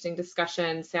of interesting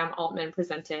discussion. Sam Altman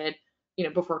presented,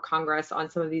 before Congress on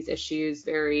some of these issues,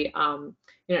 very,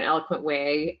 in an eloquent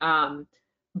way.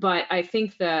 But I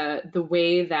think the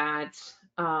way that,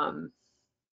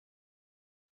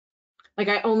 like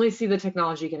I only see the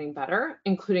technology getting better,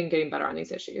 including getting better on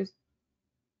these issues.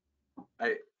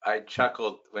 I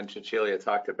chuckled when Cecilia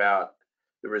talked about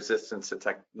the resistance to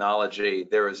technology.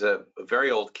 There was a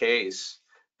very old case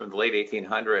from the late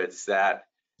 1800s that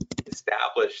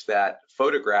established that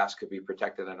photographs could be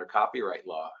protected under copyright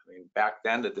law. I mean, back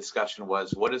then the discussion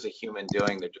was, what is a human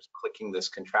doing? They're just clicking this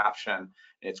contraption and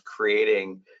it's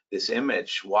creating this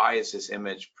image. Why is this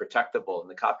image protectable? And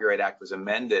the Copyright Act was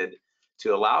amended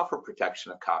to allow for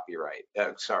protection of copyright,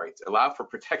 to allow for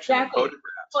protection of photographs.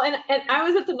 Well, and I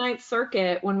was at the Ninth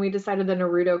Circuit when we decided the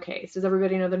Naruto case. Does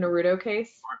everybody know the Naruto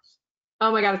case?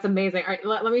 Oh my God, it's amazing. All right,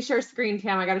 let me share screen,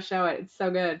 Tam. I got to show it. It's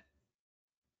so good.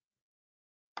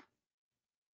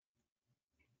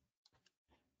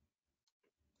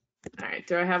 All right,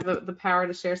 do I have the power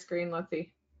to share screen? Let's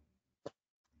see.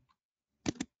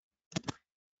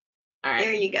 All right.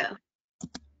 There you go.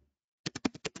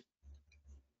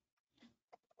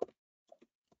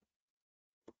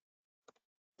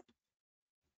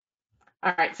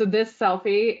 All right, so this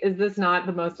selfie, is this not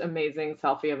the most amazing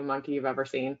selfie of a monkey you've ever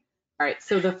seen? All right,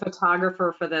 so the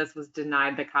photographer for this was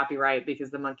denied the copyright because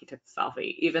the monkey took the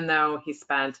selfie, even though he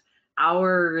spent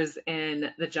hours in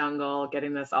the jungle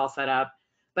getting this all set up.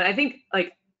 But I think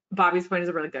like Bobby's point is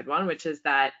a really good one, which is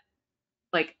that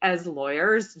like as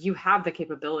lawyers, you have the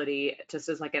capability just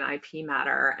as like an IP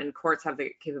matter, and courts have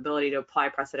the capability to apply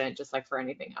precedent just like for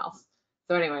anything else.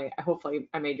 So anyway, hopefully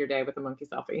I made your day with the monkey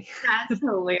selfie. That's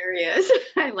hilarious.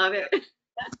 I love it.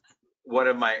 one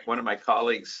of my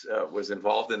colleagues was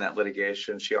involved in that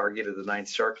litigation. She argued at the Ninth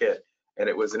Circuit, and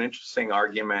it was an interesting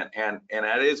argument. And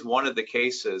that is one of the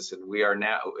cases. And we are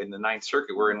now in the Ninth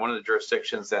Circuit. We're in one of the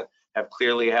jurisdictions that have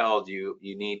clearly held you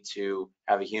need to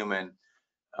have a human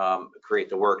create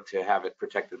the work to have it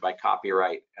protected by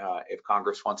copyright. If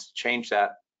Congress wants to change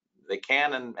that, they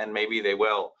can, and maybe they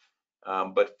will.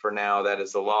 But for now, that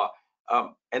is the law.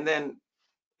 And then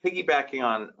piggybacking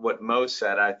on what Mo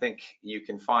said, I think you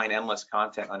can find endless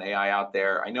content on AI out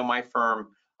there. I know my firm,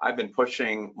 I've been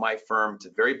pushing my firm to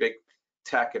very big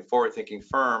tech and forward-thinking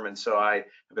firm, and so I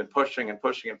have been pushing and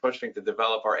pushing and pushing to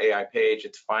develop our AI page.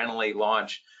 It's finally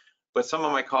launched, but some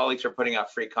of my colleagues are putting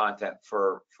out free content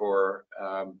for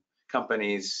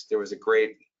companies. There was a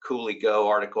great Cooley Go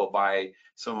article by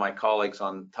some of my colleagues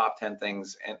on top 10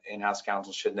 things in-house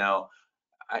counsel should know.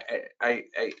 I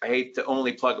hate to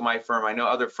only plug my firm. I know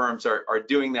other firms are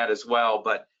doing that as well,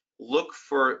 but look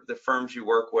for the firms you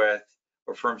work with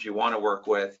or firms you want to work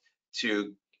with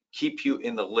to keep you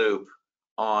in the loop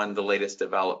on the latest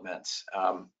developments.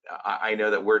 I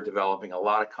know that we're developing a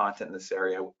lot of content in this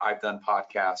area. I've done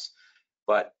podcasts,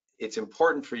 but it's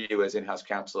important for you as in-house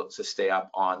counsel to stay up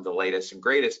on the latest and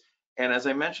greatest. And as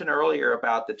I mentioned earlier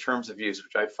about the terms of use,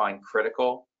 which I find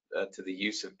critical to the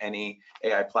use of any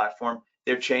AI platform,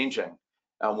 they're changing.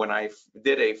 When I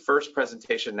did a first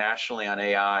presentation nationally on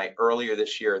AI earlier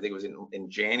this year, I think it was in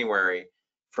January,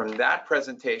 from that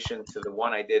presentation to the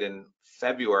one I did in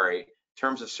February,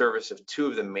 terms of service of two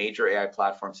of the major AI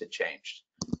platforms had changed.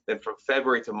 Then from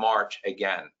February to March,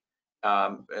 again,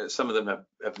 some of them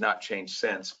have not changed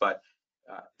since, but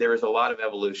there is a lot of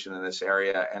evolution in this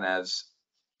area. And as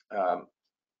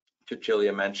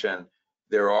Cecilia mentioned,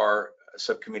 there are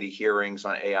subcommittee hearings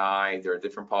on AI. There are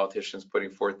different politicians putting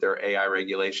forth their AI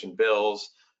regulation bills.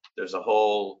 There's a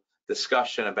whole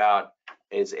discussion about,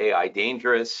 is AI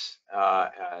dangerous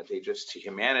to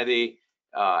humanity,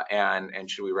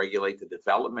 and should we regulate the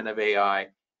development of AI?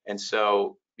 And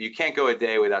so you can't go a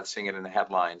day without seeing it in the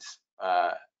headlines,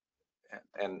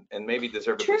 and maybe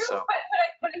deservedly so.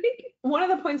 But I think one of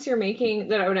the points you're making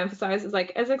that I would emphasize is,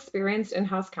 like, as experienced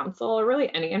in-house counsel, or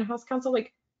really any in-house counsel,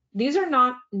 like, these are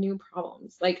not new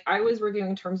problems. Like, I was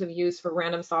reviewing terms of use for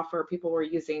random software people were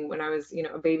using when I was,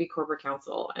 a baby corporate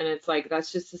counsel. And it's like,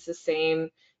 that's just the same,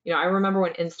 I remember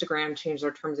when Instagram changed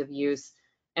their terms of use,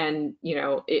 and,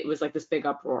 it was like this big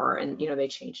uproar, and, they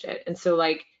changed it. And so,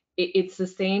 like, it's the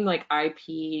same, like,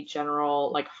 IP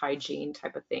general, like, hygiene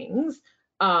type of things,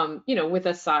 with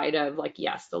a side of, like,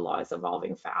 yes, the law is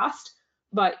evolving fast,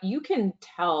 but you can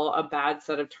tell a bad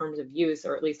set of terms of use,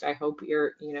 or at least I hope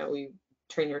you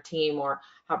train your team or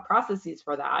have processes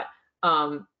for that.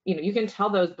 You can tell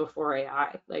those before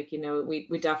AI. Like,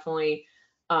 we definitely,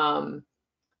 like,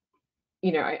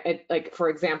 for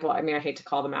example, I hate to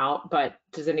call them out, but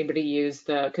does anybody use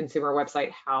the consumer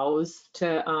website House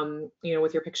to,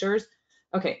 with your pictures?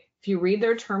 Okay, if you read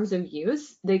their terms of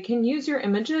use, they can use your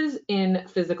images in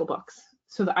physical books.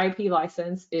 So the IP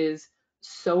license is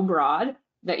so broad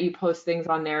that you post things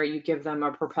on there, you give them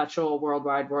a perpetual,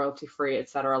 worldwide, royalty-free, et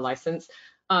cetera, license.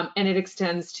 And it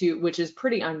extends to, which is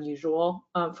pretty unusual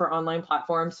for online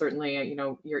platforms. Certainly,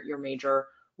 your major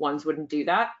ones wouldn't do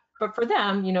that. But for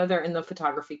them, they're in the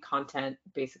photography content,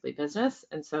 basically, business.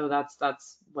 And so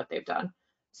that's what they've done.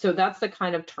 So that's the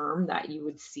kind of term that you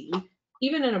would see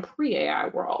even in a pre-AI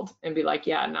world and be like,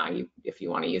 yeah, nah, if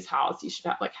you want to use House, you should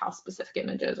have like House-specific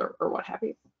images or what have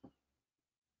you.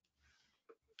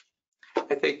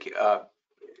 I think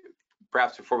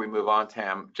perhaps before we move on,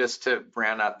 Tam, just to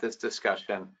round out this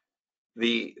discussion,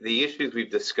 the issues we've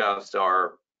discussed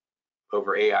are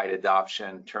over AI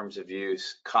adoption, terms of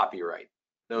use, copyright.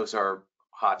 Those are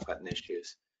hot button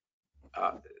issues.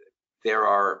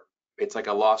 It's like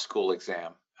a law school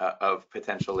exam of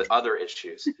potential other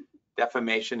issues,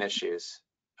 defamation issues.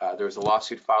 There was a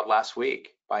lawsuit filed last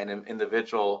week by an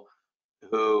individual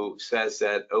who says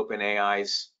that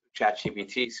OpenAI's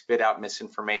ChatGPT spit out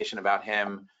misinformation about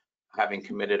him having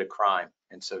committed a crime,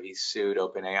 and so he sued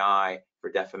OpenAI for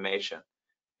defamation.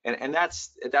 And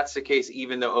that's the case,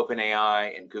 even though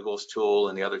OpenAI and Google's tool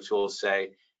and the other tools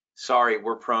say, sorry,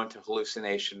 we're prone to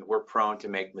hallucination, we're prone to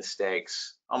make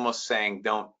mistakes, almost saying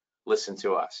don't listen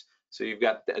to us. So you've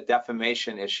got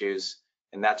defamation issues,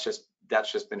 and that's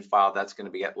just been filed. That's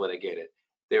going to get litigated.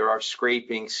 There are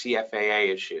scraping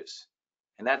CFAA issues,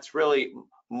 and that's really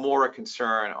more a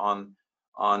concern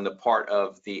on the part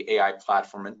of the AI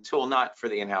platform and tool, not for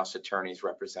the in-house attorneys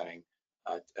representing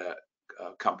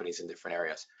companies in different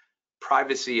areas.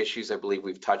 Privacy issues, I believe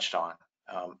we've touched on,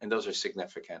 and those are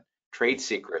significant. Trade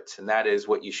secrets, and that is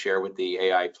what you share with the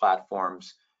AI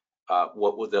platforms.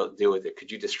 what will they do with it?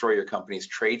 Could you destroy your company's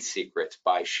trade secrets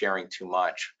by sharing too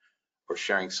much or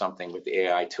sharing something with the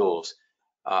AI tools?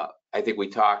 I think we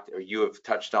talked, or you have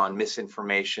touched on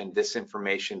misinformation,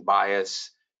 disinformation,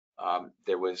 bias.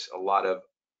 There was a lot of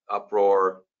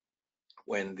uproar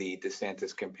when the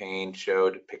DeSantis campaign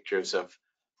showed pictures of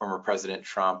former President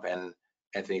Trump and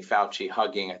Anthony Fauci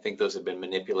hugging. I think those have been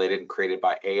manipulated and created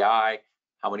by AI.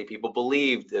 How many people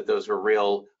believed that those were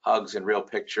real hugs and real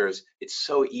pictures? It's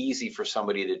so easy for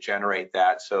somebody to generate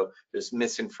that. So there's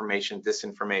misinformation,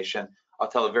 disinformation. I'll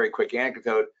tell a very quick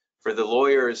anecdote for the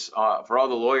lawyers, for all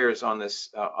the lawyers on this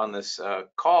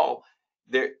call.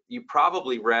 You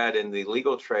probably read in the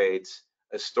legal trades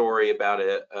a story about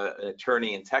an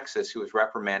attorney in Texas who was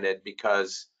reprimanded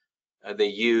because they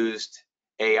used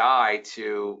AI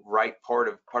to write part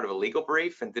of a legal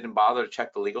brief and didn't bother to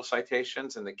check the legal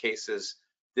citations, and the cases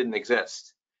didn't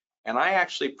exist. And I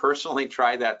actually personally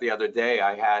tried that the other day.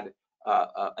 I had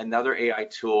another AI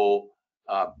tool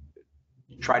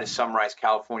try to summarize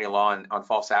California law on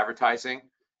false advertising,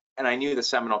 and I knew the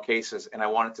seminal cases, and I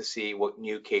wanted to see what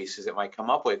new cases it might come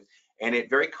up with. And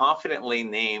it very confidently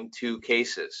named 2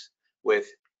 cases with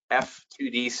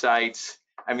F2D sites.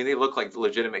 I mean, they look like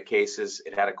legitimate cases.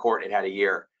 It had a court, it had a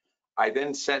year. I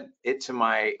then sent it to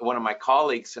one of my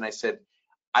colleagues, and I said,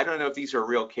 I don't know if these are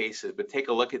real cases, but take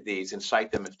a look at these and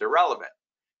cite them if they're relevant.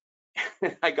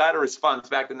 I got a response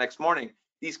back the next morning.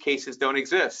 These cases don't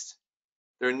exist.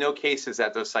 There are no cases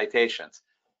at those citations.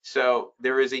 So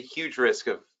there is a huge risk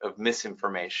of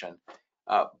misinformation,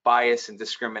 bias and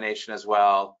discrimination as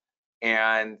well,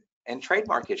 and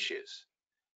trademark issues.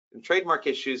 In trademark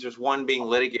issues, there's one being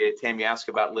litigated. Tam, you asked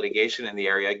about litigation in the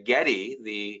area.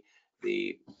 Getty,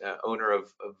 the owner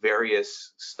of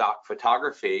various stock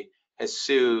photography, has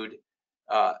sued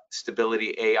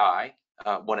Stability AI,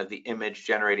 one of the image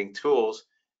generating tools,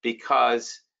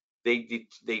 because they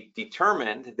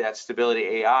determined that Stability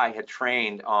AI had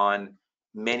trained on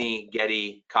many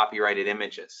Getty copyrighted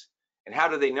images. And how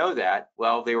do they know that?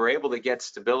 Well, they were able to get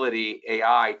Stability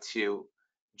AI to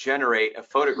generate a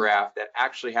photograph that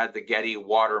actually had the Getty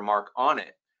watermark on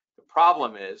it. The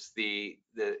problem is the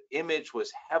image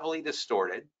was heavily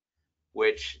distorted,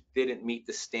 which didn't meet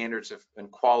the standards and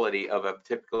quality of a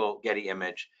typical Getty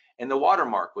image, and the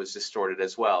watermark was distorted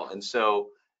as well. And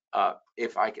so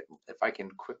if I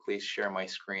can quickly share my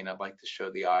screen, I'd like to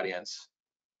show the audience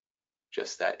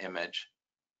just that image.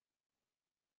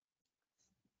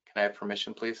 Can I have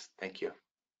permission, please? Thank you.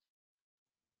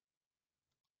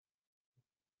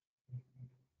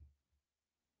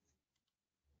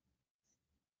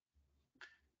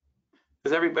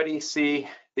 Does everybody see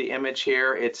the image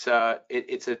here? It's a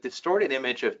distorted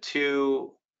image of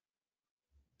 2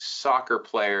 soccer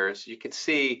players. You can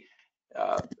see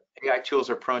AI tools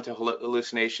are prone to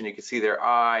hallucination. You can see their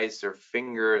eyes, their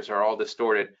fingers are all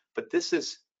distorted. But this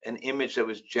is an image that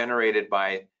was generated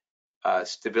by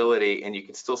Stability, and you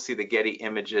can still see the Getty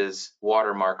Images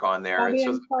watermark on there. Bobby,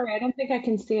 so, I'm sorry, I don't think I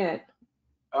can see it.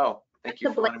 Oh, thank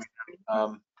you for letting me.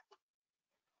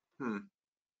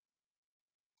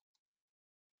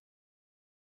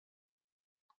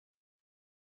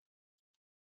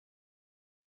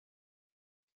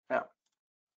 Yeah.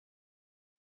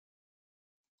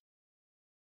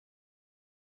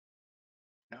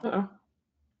 Uh-oh.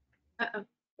 Uh-oh,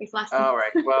 we've lost him. All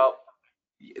right. Well,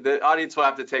 the audience will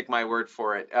have to take my word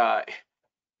for it.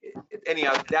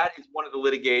 Anyhow, that is one of the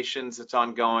litigations that's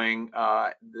ongoing.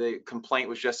 The complaint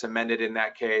was just amended in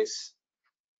that case.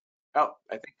 Oh,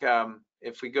 I think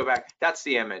if we go back, that's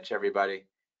the image, everybody.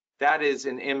 That is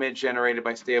an image generated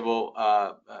by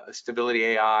Stability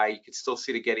AI. You can still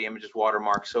see the Getty Images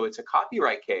watermark. So it's a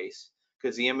copyright case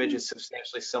because the image is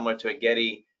substantially similar to a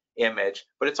Getty image,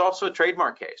 but it's also a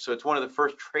trademark case. So it's one of the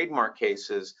first trademark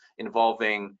cases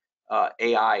involving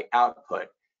AI output.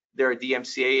 There are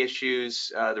DMCA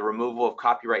issues, the removal of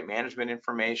copyright management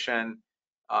information,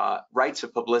 rights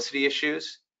of publicity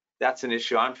issues. That's an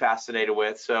issue I'm fascinated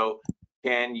with. So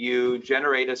can you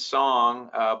generate a song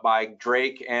by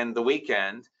Drake and The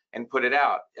Weeknd and put it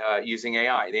out using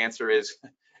AI? The answer is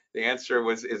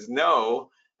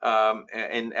no.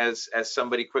 And as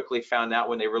somebody quickly found out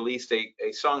when they released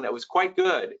a song that was quite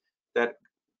good, that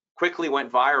quickly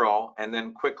went viral and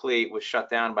then quickly was shut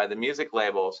down by the music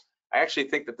labels. I actually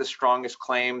think that the strongest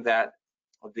claim that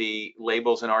the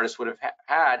labels and artists would have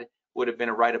had would have been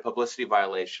a right of publicity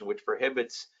violation, which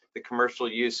prohibits the commercial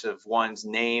use of one's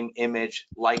name, image,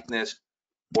 likeness,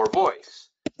 or voice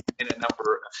in a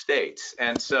number of states.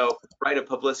 And so right of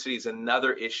publicity is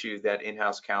another issue that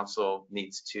in-house counsel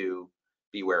needs to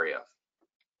be wary of.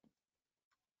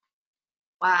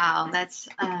 Wow, that's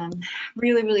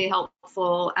really, really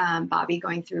helpful, Bobby,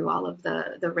 going through all of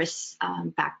the risk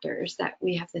factors that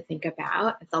we have to think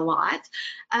about. It's a lot.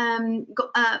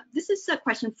 This is a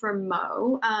question for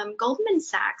Mo. Goldman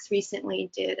Sachs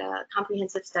recently did a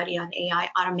comprehensive study on AI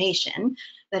automation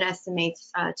that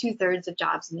estimates 2/3 of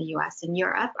jobs in the US and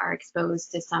Europe are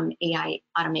exposed to some AI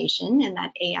automation, and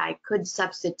that AI could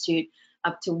substitute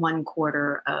up to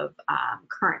 1/4 of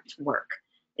current work.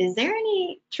 Is there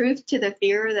any truth to the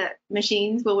fear that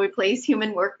machines will replace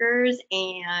human workers?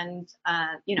 And,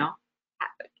 you know,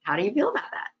 how do you feel about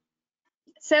that?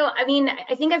 So, I mean,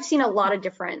 I think I've seen a lot of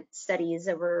different studies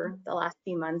over the last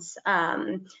few months,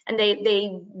 and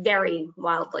they vary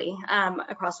wildly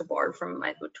across the board, from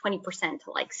like 20%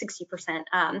 to like 60%.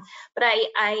 But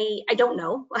I don't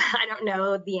know. I don't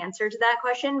know the answer to that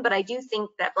question, but I do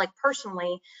think that, like,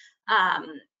 personally,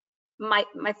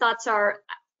 my thoughts are,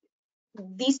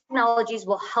 these technologies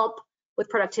will help with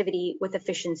productivity, with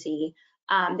efficiency.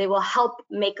 They will help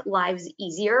make lives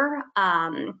easier.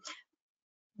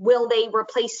 Will they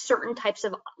replace certain types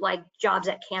of like jobs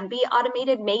that can be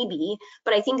automated? Maybe,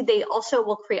 but I think they also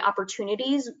will create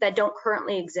opportunities that don't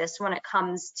currently exist when it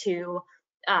comes to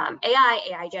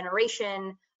AI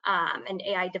generation, and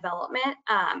AI development.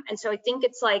 And so I think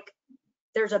it's like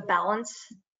there's a balance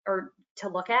or to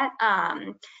look at.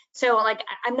 So like,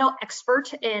 I'm no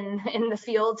expert in the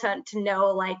field to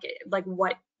know like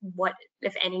what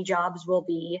if any jobs will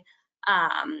be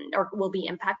or will be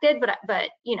impacted, but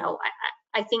you know,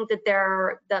 I think that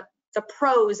the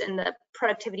pros and the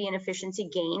productivity and efficiency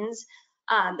gains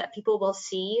that people will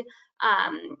see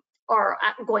are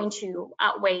going to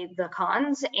outweigh the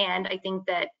cons. And I think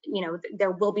that, you know,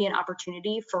 there will be an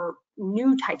opportunity for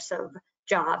new types of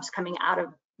jobs coming out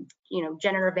of, you know,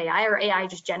 generative AI or AI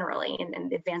just generally,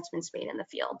 and the advancements made in the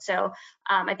field. So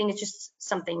I think it's just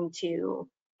something to,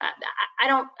 I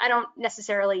don't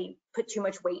necessarily put too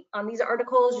much weight on these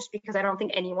articles, just because I don't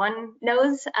think anyone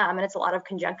knows, and it's a lot of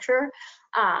conjecture,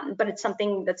 but it's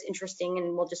something that's interesting,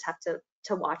 and we'll just have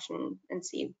to watch and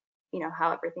see, you know,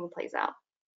 how everything plays out.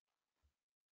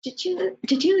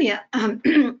 Cecilia,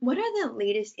 what are the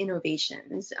latest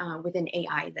innovations within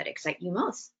AI that excite you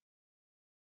most?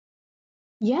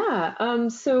 Yeah,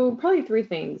 so probably three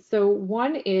things. So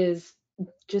one is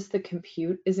just the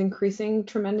compute is increasing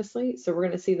tremendously. So we're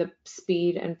going to see the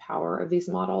speed and power of these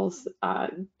models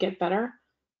get better.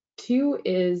 Two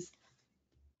is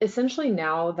essentially,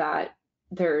 now that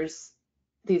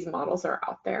these models are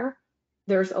out there,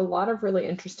 there's a lot of really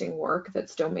interesting work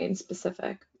that's domain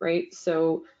specific, right?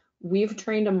 So we've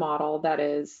trained a model that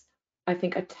is, I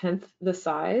think, 1/10 the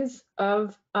size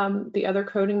of the other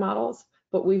coding models,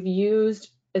 but we've used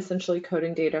essentially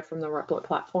coding data from the Replit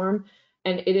platform,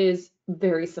 and it is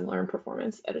very similar in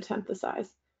performance at 1/10 the size.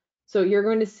 So you're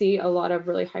going to see a lot of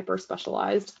really hyper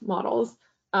specialized models,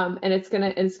 and it's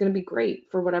gonna be great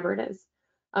for whatever it is.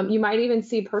 You might even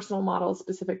see personal models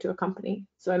specific to a company.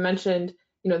 So I mentioned,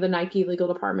 you know, the Nike legal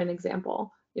department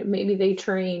example. You know, maybe they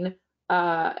train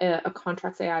a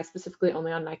contracts AI specifically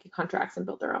only on Nike contracts and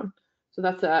build their own. So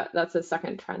that's a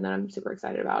second trend that I'm super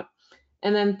excited about.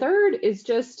 And then third is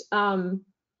just,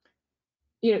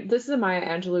 you know, this is a Maya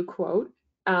Angelou quote,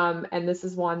 and this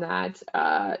is one that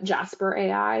Jasper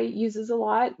AI uses a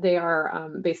lot. They are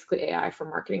basically AI for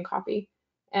marketing copy.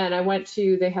 And I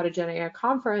they had a Gen AI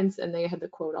conference, and they had the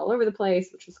quote all over the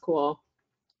place, which was cool.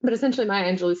 But essentially,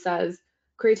 Maya Angelou says,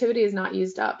 creativity is not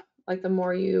used up. Like, the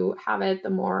more you have it, the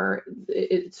more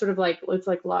it's sort of like, it's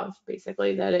like love,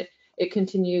 basically, that it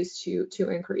continues to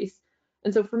increase.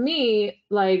 And so for me,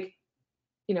 like,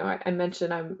 you know, I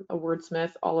mentioned I'm a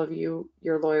wordsmith. All of you,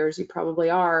 you're lawyers, you probably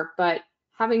are, but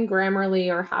having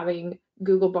Grammarly or having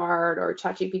Google Bard or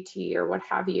ChatGPT or what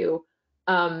have you,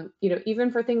 you know,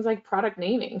 even for things like product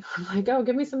naming, I'm like, oh,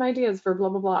 give me some ideas for blah,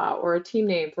 blah, blah, or a team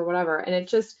name for whatever. And it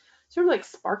just sort of like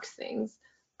sparks things.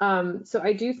 So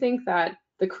I do think that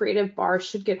the creative bar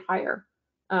should get higher.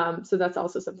 So that's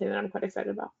also something that I'm quite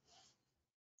excited about.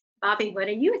 Bobby, what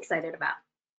are you excited about?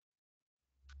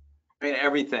 I mean,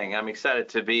 everything. I'm excited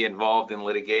to be involved in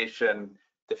litigation,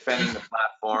 defending the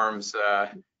platforms.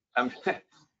 I'm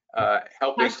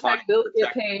helping clients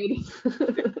get paid.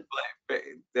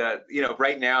 You know,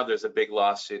 right now there's a big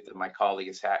lawsuit that my colleague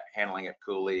is handling at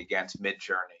Cooley against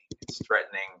Midjourney. It's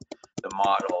threatening the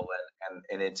model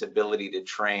and its ability to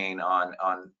train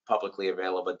on publicly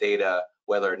available data,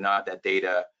 whether or not that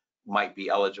data might be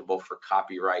eligible for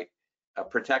copyright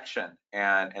protection.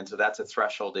 And so that's a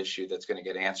threshold issue that's going to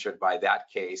get answered by that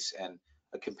case and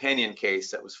a companion case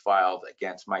that was filed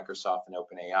against Microsoft and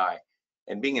OpenAI.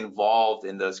 And being involved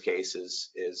in those cases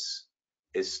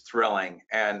is thrilling.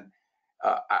 And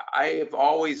I have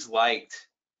always liked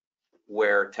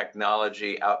where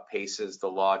technology outpaces the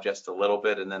law just a little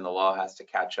bit, and then the law has to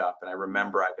catch up. And I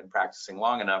remember I've been practicing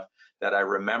long enough that I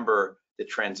remember the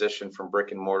transition from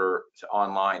brick and mortar to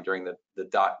online during the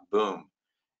dot boom,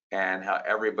 and how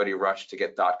everybody rushed to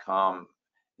get .com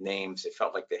names. It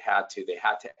felt like they had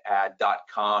to add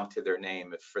 .com to their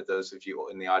name. If for those of you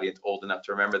in the audience old enough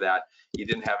to remember that, you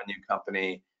didn't have a new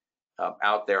company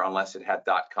out there unless it had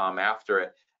 .com after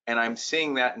it. And I'm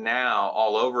seeing that now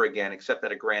all over again, except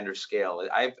at a grander scale.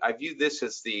 I view this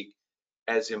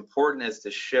as important as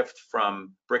the shift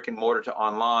from brick and mortar to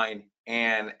online,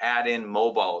 and add in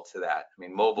mobile to that. I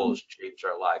mean, mobile has changed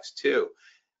our lives too.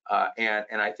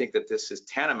 And I think that this is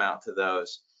tantamount to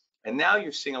those. And now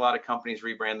you're seeing a lot of companies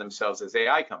rebrand themselves as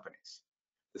AI companies.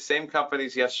 The same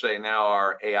companies yesterday now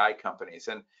are AI companies,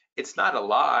 and it's not a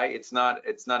lie. It's not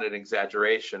an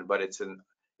exaggeration, but it's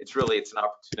really an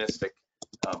opportunistic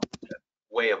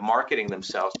way of marketing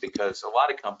themselves, because a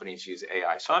lot of companies use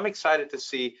AI. So I'm excited to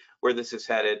see where this is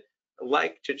headed.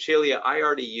 Like Cecilia, I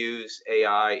already use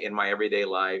AI in my everyday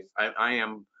life. I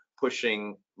am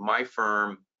pushing my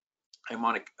firm. I'm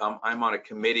on a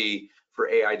committee for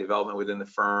AI development within the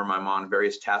firm. I'm on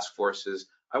various task forces.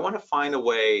 I want to find a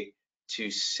way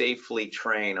to safely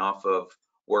train off of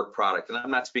work product. And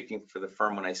I'm not speaking for the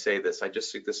firm when I say this. I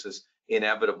just think this is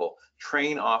inevitable.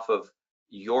 Train off of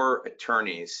your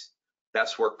attorney's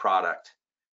best work product,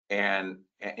 and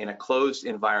in a closed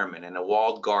environment, in a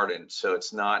walled garden, so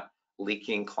it's not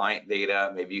leaking client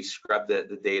data. Maybe you scrub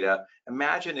the data.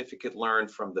 Imagine if you could learn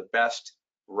from the best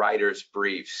writers'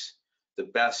 briefs, the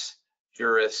best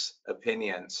jurists'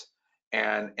 opinions,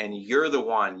 and you're the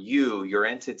one, your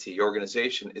entity, your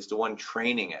organization is the one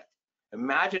training it.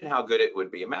 Imagine how good it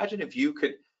would be. Imagine if you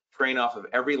could train off of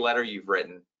every letter you've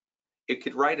written. It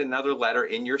could write another letter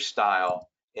in your style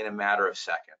in a matter of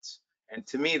seconds. And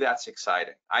to me, that's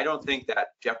exciting. I don't think that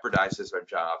jeopardizes our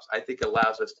jobs. I think it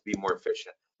allows us to be more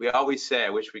efficient. We always say, I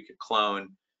wish we could clone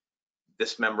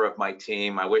this member of my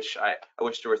team. I wish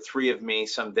there were 3 of me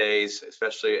some days,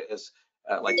 especially as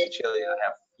like Cecilia, I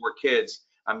have 4 kids.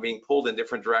 I'm being pulled in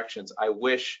different directions. I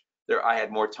wish I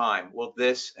had more time. Well,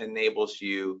 this enables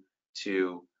you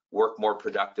to work more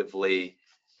productively.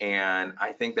 And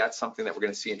I think that's something that we're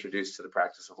going to see introduced to the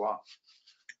practice of law.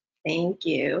 Thank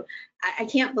you. I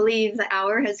can't believe the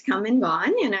hour has come and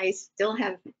gone, and I still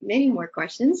have many more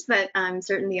questions, but I'm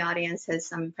certain the audience has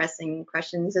some pressing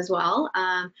questions as well.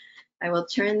 I will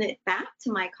turn it back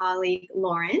to my colleague,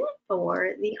 Lauren,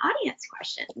 for the audience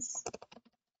questions.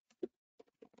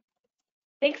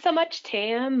 Thanks so much,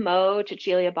 Tam, Mo,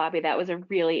 Cecilia, Bobby. That was a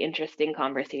really interesting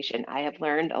conversation. I have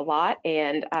learned a lot,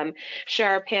 and I'm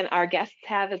sure our guests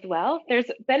have as well. There's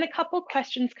been a couple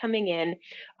questions coming in.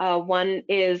 One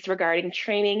is regarding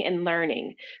training and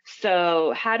learning.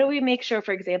 So how do we make sure,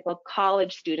 for example,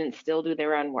 college students still do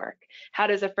their own work? How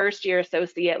does a first-year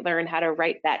associate learn how to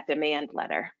write that demand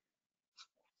letter?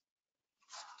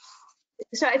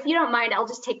 So if you don't mind, I'll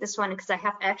just take this one because I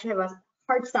actually have a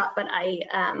hard stop, but I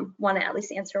want to at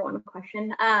least answer one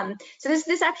question. So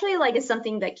this actually is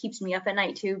something that keeps me up at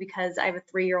night too, because I have a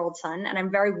 3-year-old son, and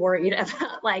I'm very worried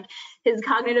about his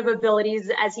cognitive abilities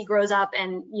as he grows up,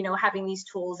 and having these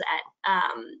tools at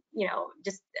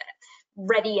just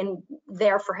ready and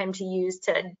there for him to use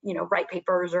to write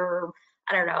papers, or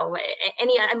I don't know,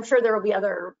 I'm sure there will be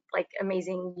other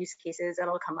amazing use cases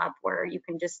that'll come up where you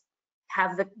can just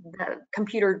have the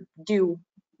computer do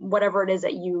whatever it is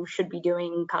that you should be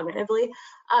doing cognitively.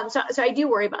 So I do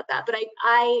worry about that, but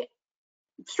I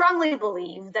strongly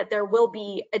believe that there will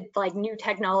be new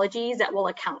technologies that will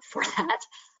account for that,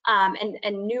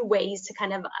 and new ways to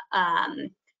kind of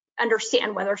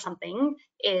understand whether something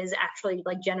is actually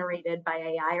generated by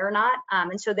AI or not.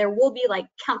 And so there will be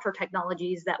counter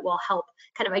technologies that will help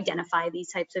kind of identify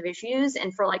these types of issues.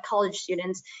 And for college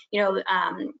students,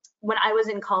 when I was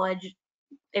in college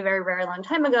a very, very long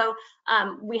time ago,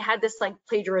 we had this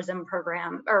plagiarism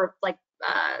program, or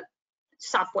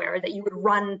software that you would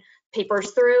run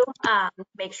papers through,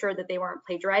 make sure that they weren't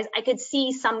plagiarized. I could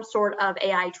see some sort of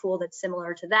AI tool that's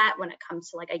similar to that when it comes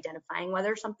to identifying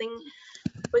whether something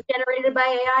was generated by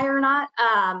AI or not.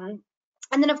 And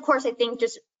then of course, I think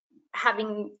just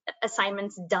having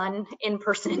assignments done in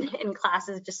person in class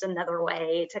is just another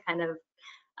way to kind of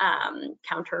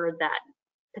counter that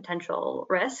potential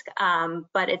risk.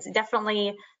 But it's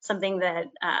definitely something that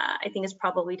I think is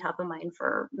probably top of mind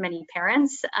for many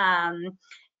parents and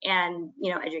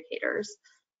educators.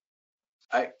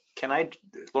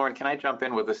 Lauren, can I jump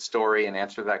in with a story and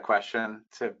answer that question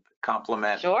to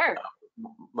complement? Sure.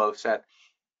 Mo said?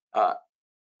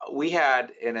 we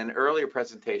had in an earlier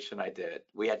presentation I did,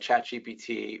 we had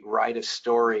ChatGPT write a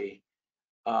story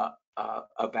about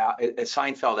a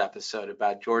Seinfeld episode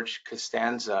about George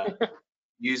Costanza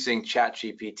using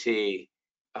ChatGPT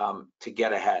to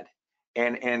get ahead.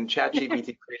 And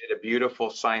ChatGPT created a beautiful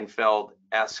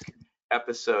Seinfeld-esque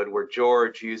episode where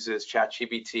George uses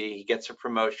ChatGPT, he gets a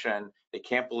promotion, they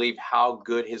can't believe how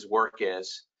good his work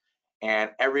is,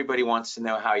 and everybody wants to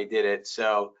know how he did it.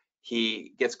 So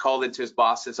he gets called into his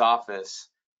boss's office,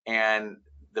 and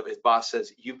his boss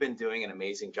says, "You've been doing an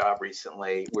amazing job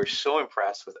recently. We're so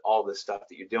impressed with all this stuff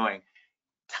that you're doing.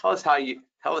 Tell us how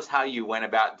you went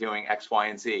about doing X, Y,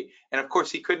 and Z." And of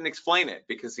course, he couldn't explain it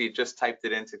because he had just typed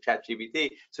it into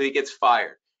ChatGPT, so he gets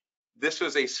fired. This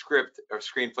was a script or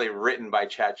screenplay written by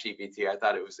ChatGPT. I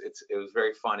thought it was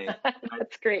very funny.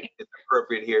 That's great. It's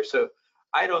appropriate here. So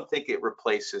I don't think it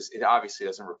obviously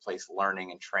doesn't replace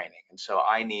learning and training. And so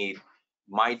I need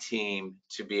my team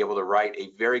to be able to write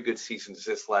a very good cease and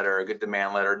desist letter, a good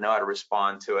demand letter, know how to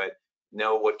respond to it,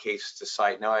 know what cases to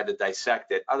cite, know how to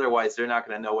dissect it. Otherwise, they're not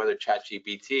going to know whether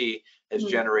ChatGPT has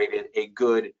generated a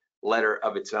good letter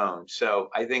of its own. So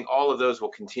I think all of those will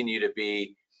continue to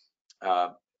be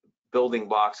building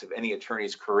blocks of any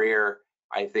attorney's career.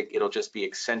 I think it'll just be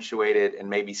accentuated and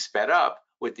maybe sped up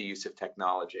with the use of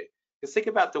technology. Because think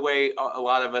about the way a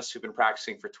lot of us who've been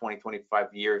practicing for 20,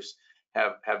 25 years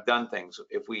have done things.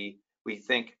 If we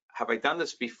think, have I done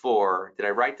this before? Did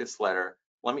I write this letter?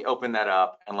 Let me open that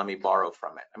up and let me borrow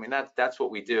from it. I mean, that's what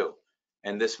we do.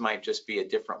 And this might just be a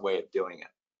different way of doing it.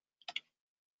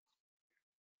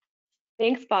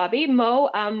 Thanks, Bobby. Mo,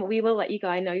 we will let you go.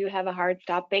 I know you have a hard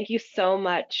stop. Thank you so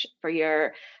much for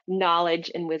your knowledge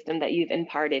and wisdom that you've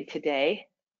imparted today.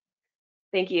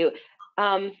 Thank you.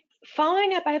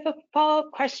 Following up, I have a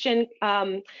follow-up question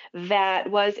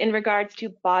that was in regards to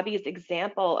Bobby's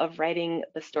example of writing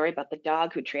the story about the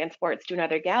dog who transports to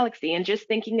another galaxy, and just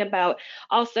thinking about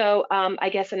also, I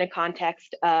guess, in a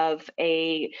context of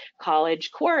a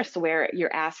college course where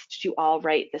you're asked to all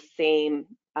write the same,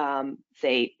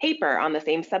 say, paper on the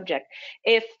same subject.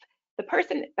 If the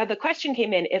question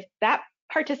came in, if that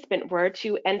participant were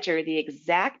to enter the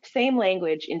exact same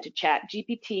language into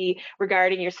ChatGPT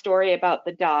regarding your story about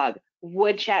the dog,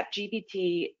 would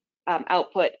ChatGPT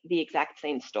output the exact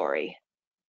same story?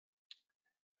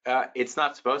 It's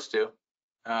not supposed to.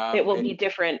 It will be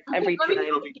different every time.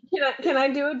 Can I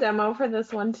do a demo for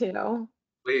this one too?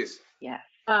 Please. Yes.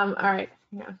 All right.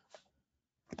 Yeah.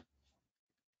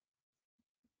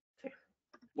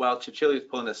 While Cecilia's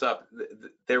pulling this up,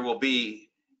 there will be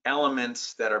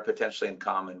elements that are potentially in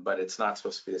common, but it's not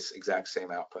supposed to be this exact same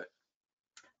output.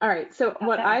 All right, so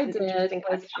what I did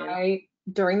was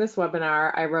during this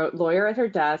webinar, I wrote lawyer at her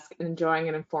desk, enjoying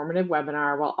an informative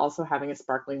webinar while also having a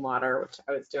sparkling water, which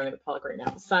I was doing in the public right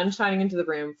now. Sun shining into the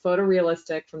room,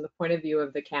 photorealistic from the point of view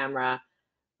of the camera,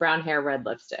 brown hair, red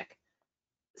lipstick.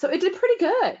 So it did pretty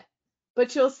good,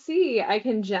 but you'll see I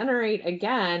can generate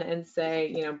again and say,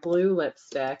 you know, blue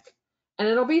lipstick, and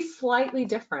it'll be slightly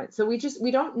different. So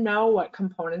we don't know what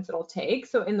components it'll take.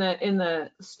 So in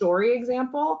the story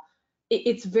example,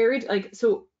 it's very like,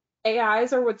 so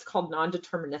AIs are what's called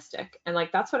non-deterministic, and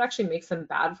like that's what actually makes them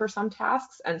bad for some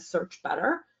tasks and search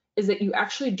better, is that you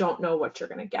actually don't know what you're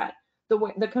going to get.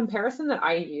 The comparison that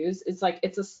I use is like,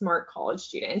 it's a smart college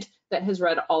student that has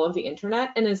read all of the internet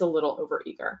and is a little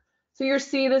overeager. So you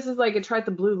see, this is like, it tried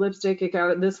the blue lipstick, it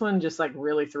got this one, just like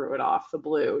really threw it off. The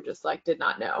blue just like did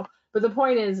not know. But the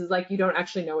point is like, you don't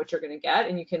actually know what you're going to get,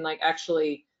 and you can like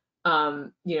actually,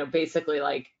 you know, basically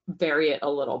like vary it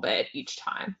a little bit each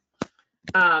time.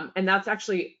 And that's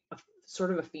actually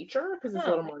sort of a feature because it's a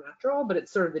little more natural, but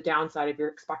it's sort of the downside if you're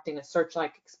expecting a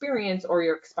search-like experience or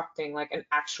you're expecting like an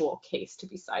actual case to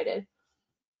be cited.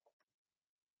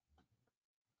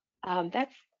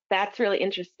 That's really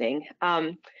interesting.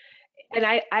 And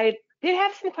I did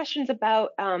have some questions about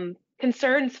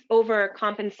concerns over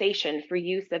compensation for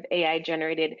use of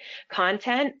AI-generated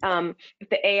content. If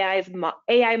the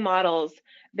AI models,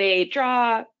 they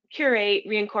draw, curate,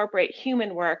 reincorporate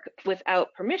human work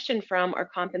without permission from or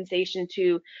compensation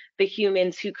to the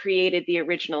humans who created the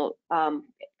original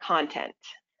content.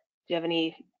 Do you have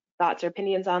any thoughts or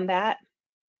opinions on that?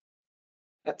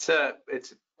 It's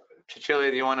Cecilia,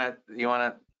 do you want to?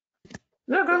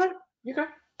 No, go ahead. You go.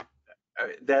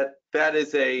 That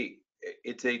is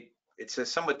it's a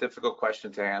somewhat difficult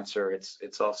question to answer.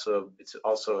 It's also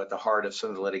at the heart of some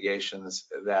of the litigations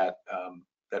that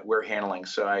we're handling.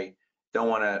 So I don't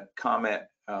want to comment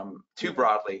too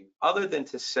broadly, other than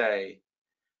to say,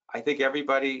 I think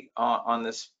everybody on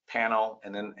this panel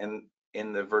and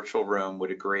in the virtual room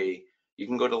would agree, You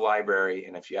can go to the library,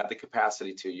 and if you have the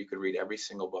capacity to, you could read every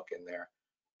single book in there,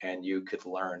 and you could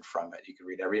learn from it. You could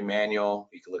read every manual,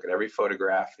 you could look at every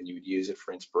photograph, and you would use it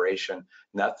for inspiration.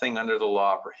 Nothing under the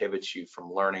law prohibits you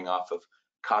from learning off of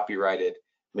copyrighted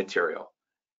material.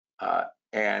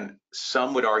 And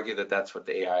some would argue that that's what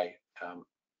the AI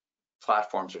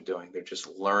platforms are doing. They're just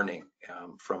learning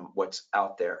from what's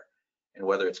out there. And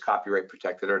whether it's copyright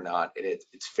protected or not,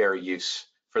 it's fair use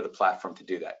for the platform to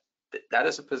do that. That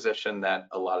is a position that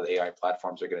a lot of the AI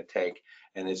platforms are going to take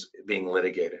and is being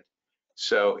litigated.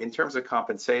 So in terms of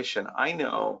compensation, I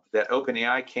know that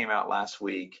OpenAI came out last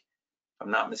week, if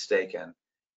I'm not mistaken,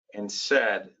 and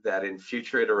said that in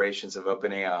future iterations of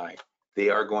OpenAI, they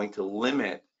are going to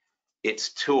limit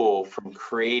its tool from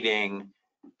creating,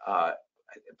 I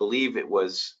believe it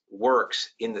was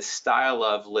works in the style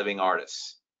of living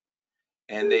artists.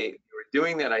 And they were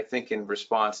doing that, I think, in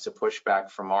response to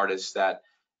pushback from artists that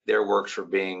their works were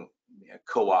being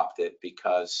co-opted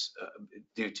because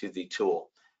due to the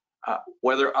tool.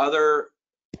 Whether other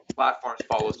platforms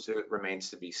follow suit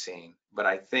remains to be seen. But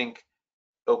I think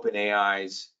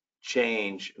OpenAI's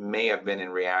change may have been in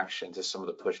reaction to some of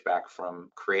the pushback from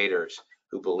creators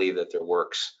who believe that their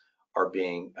works are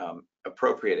being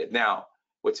appropriated. Now,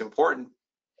 what's important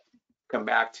to come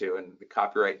back to, and the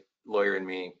copyright lawyer in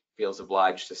me feels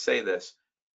obliged to say this,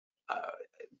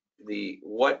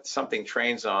 what something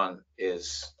trains on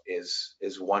is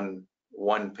one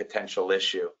potential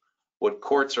issue. What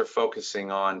courts are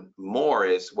focusing on more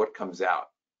is what comes out.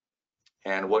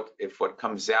 And if what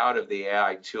comes out of the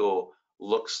AI tool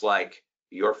looks like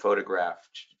your photograph,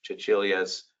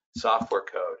 Cecilia's software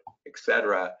code,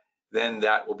 etc., then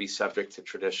that will be subject to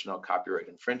traditional copyright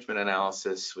infringement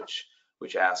analysis,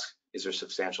 which asks, is there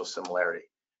substantial similarity?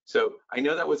 So I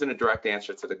know that wasn't a direct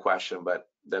answer to the question, but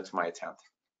that's my attempt.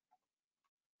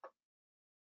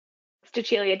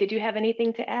 Cecilia, did you have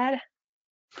anything to add?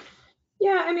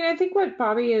 Yeah, I mean, I think what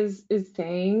Bobby is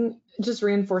saying just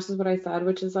reinforces what I said,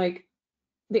 which is like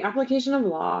the application of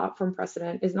law from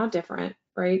precedent is not different,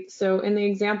 right? So in the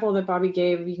example that Bobby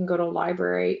gave, you can go to a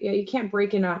library. Yeah, you can't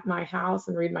break into my house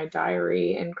and read my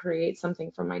diary and create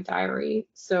something from my diary.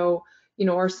 So, you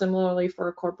know, or similarly for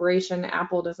a corporation,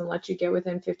 Apple doesn't let you get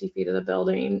within 50 feet of the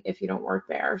building if you don't work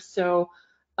there. So,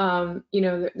 you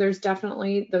know, there's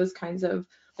definitely those kinds of,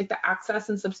 like the access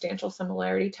and substantial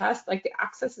similarity test, like the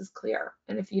access is clear.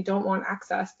 And if you don't want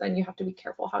access, then you have to be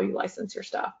careful how you license your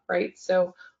stuff, right?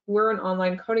 So we're an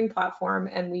online coding platform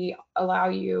and we allow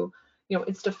you, you know,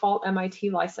 it's default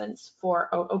MIT license for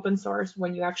open source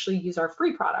when you actually use our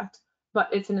free product, but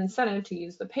it's an incentive to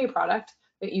use the pay product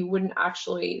that you would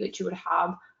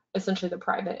have essentially the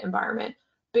private environment.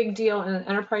 Big deal in an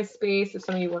enterprise space. If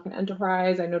some of you work in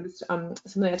enterprise, I noticed some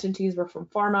of the entities were from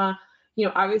pharma. You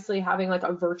know, obviously having like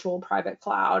a virtual private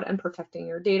cloud and protecting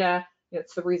your data, you know,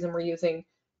 it's the reason we're using,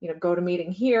 you know,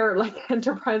 GoToMeeting here, like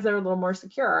enterprise are a little more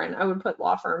secure. And I would put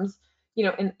law firms, you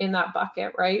know, in that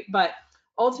bucket, right? But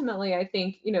ultimately, I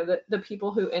think, you know, the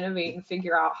people who innovate and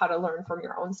figure out how to learn from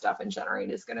your own stuff and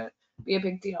generate is going to be a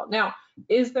big deal. Now,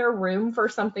 is there room for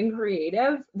something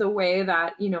creative the way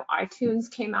that, you know,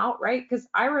 iTunes came out, right? Because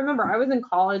I remember I was in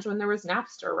college when there was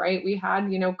Napster, right? We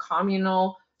had, you know,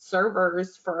 communal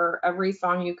servers for every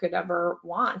song you could ever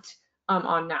want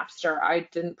on Napster. I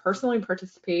didn't personally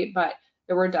participate, but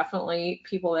there were definitely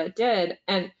people that did.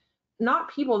 And not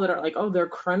people that are like, oh, they're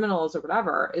criminals or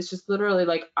whatever. It's just literally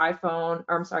like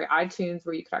iTunes,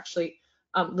 where you could actually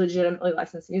legitimately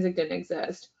license music didn't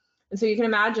exist. And so you can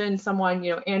imagine someone,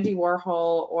 you know, Andy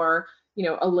Warhol or, you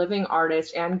know, a living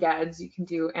artist, Ann Geddes, you can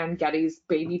do Ann Geddes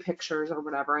baby pictures or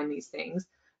whatever in these things,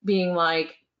 being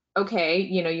like, okay,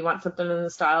 you know, you want something in the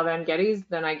style of Ann Geddes,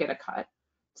 then I get a cut.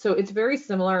 So it's very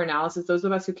similar analysis. Those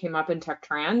of us who came up in tech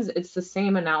trans, it's the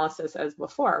same analysis as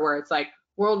before, where it's like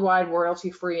worldwide royalty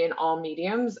free in all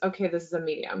mediums. Okay, this is a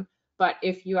medium. But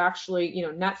if you actually, you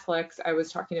know, Netflix, I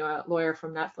was talking to a lawyer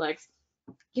from Netflix,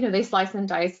 you know, they slice and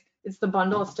dice. It's the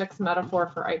bundle of sticks metaphor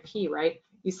for IP, right?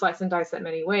 You slice and dice it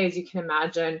many ways. You can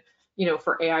imagine, you know,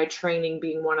 for AI training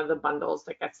being one of the bundles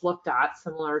that gets looked at,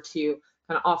 similar to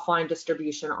kind of offline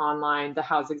distribution online, the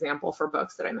house example for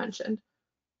books that I mentioned.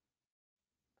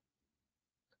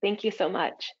 Thank you so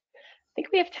much. I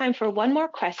think we have time for one more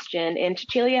question. And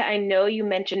Cecilia, I know you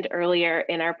mentioned earlier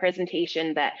in our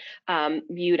presentation that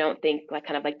you don't think like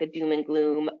kind of like the doom and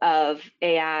gloom of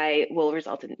AI will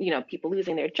result in, you know, people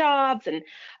losing their jobs. And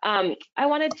I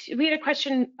wanted to read a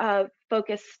question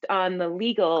focused on the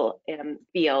legal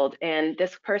field, and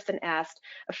this person asked,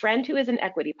 a friend who is an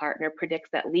equity partner predicts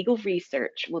that legal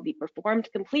research will be performed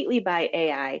completely by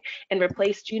AI and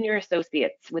replace junior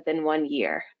associates within 1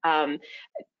 year.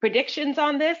 Predictions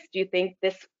on this? Do you think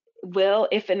this will,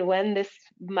 if and when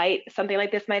something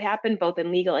like this might happen, both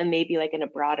in legal and maybe like in a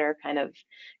broader kind of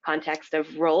context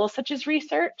of roles such as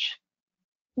research?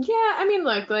 Yeah, I mean,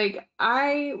 look, like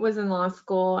I was in law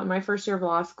school, in my first year of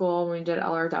law school, when we did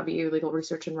LRW, legal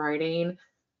research and writing,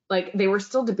 like they were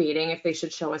still debating if they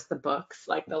should show us the books,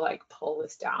 like to like pull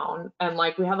this down. And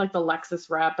like we had like the Lexis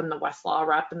rep and the Westlaw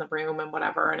rep in the room and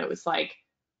whatever. And it was like,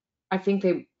 I think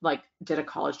they like did a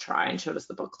college try and showed us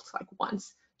the books like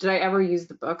once. Did I ever use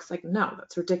the books? Like, no,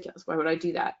 that's ridiculous. Why would I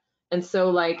do that? And so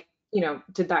like,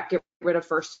 did that get rid of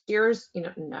first years?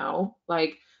 No.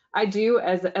 Like I do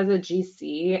as a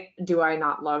GC, do I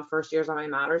not love first years on my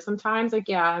matter sometimes? Like,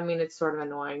 yeah, I mean, it's sort of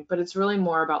annoying, but it's really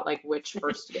more about like which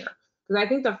first year. Because I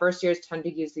think the first years tend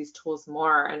to use these tools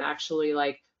more and actually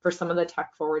like for some of the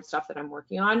tech forward stuff that I'm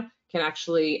working on can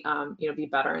actually, be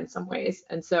better in some ways.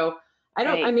 And so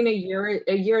I mean, a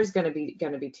year is going to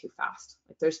be too fast.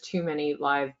 Like there's too many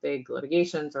live big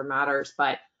litigations or matters,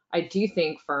 but I do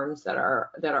think firms that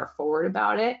are forward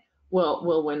about it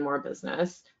will win more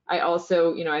business. I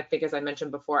also, I think as I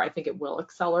mentioned before, I think it will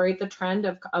accelerate the trend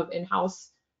of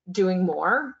in-house doing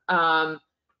more. But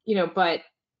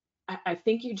I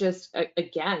think you just have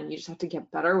to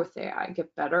get better with AI,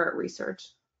 get better at research.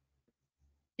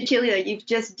 Cecilia, you've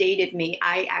just dated me.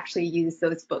 I actually use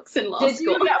those books in law Did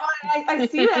school. you? Yeah, well, I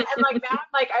see that, and like now,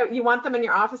 like you want them in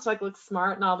your office to like look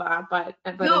smart and all that, but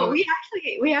No,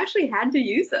 anyway. we actually had to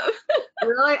use them.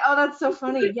 Really? Oh, that's so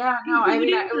funny. Yeah, no, I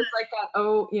mean, it was like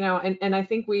that. And I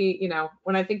think we,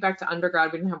 when I think back to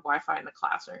undergrad, we didn't have Wi-Fi in the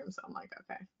classroom, so I'm like,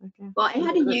 okay. Well, I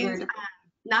had to use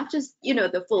not just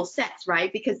the full sets,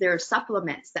 right? Because there are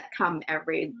supplements that come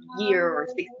every year or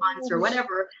 6 months or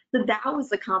whatever. So that was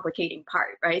the complicating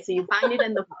part, right? So you find it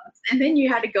in the books, and then you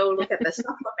had to go look at the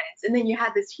supplements, and then you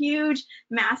had this huge,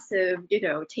 massive,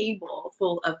 table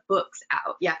full of books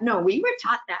out. Yeah, no, we were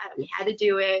taught that. We had to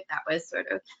do it. That was sort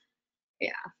of,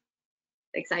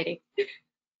 exciting.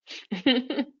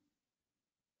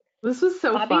 This was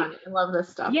so Bobby? fun. I love this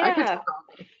stuff. Yeah. I could talk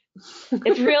all day.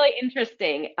 It's really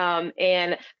interesting.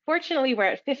 And fortunately, we're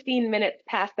at 15 minutes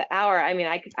past the hour. I mean,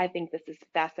 I think this is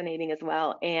fascinating as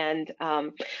well. And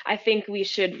I think we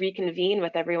should reconvene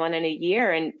with everyone in a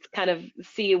year and kind of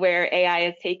see where AI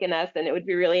has taken us. And it would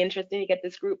be really interesting to get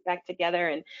this group back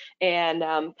together and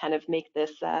kind of make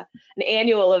this an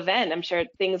annual event. I'm sure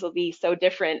things will be so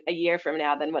different a year from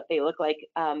now than what they look like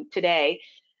today.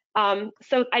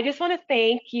 So I just want to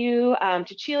thank you,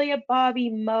 Cecilia, Bobby,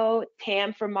 Mo,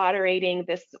 Tam for moderating.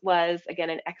 This was, again,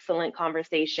 an excellent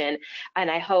conversation, and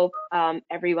I hope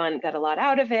everyone got a lot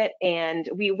out of it. And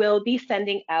we will be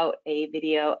sending out a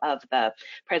video of the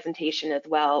presentation as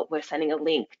well. We're sending a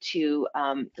link to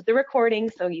the recording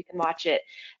so you can watch it.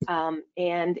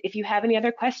 And if you have any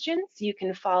other questions, you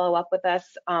can follow up with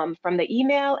us from the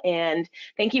email. And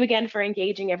thank you again for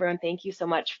engaging, everyone. Thank you so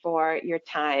much for your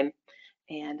time.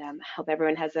 And hope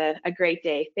everyone has a great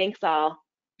day. Thanks all.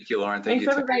 Thank you, Lauren. Thanks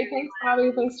everybody. Thanks, Bobby.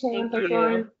 Thanks, Tam. Thanks,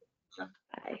 Lauren.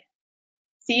 Bye.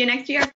 See you next year.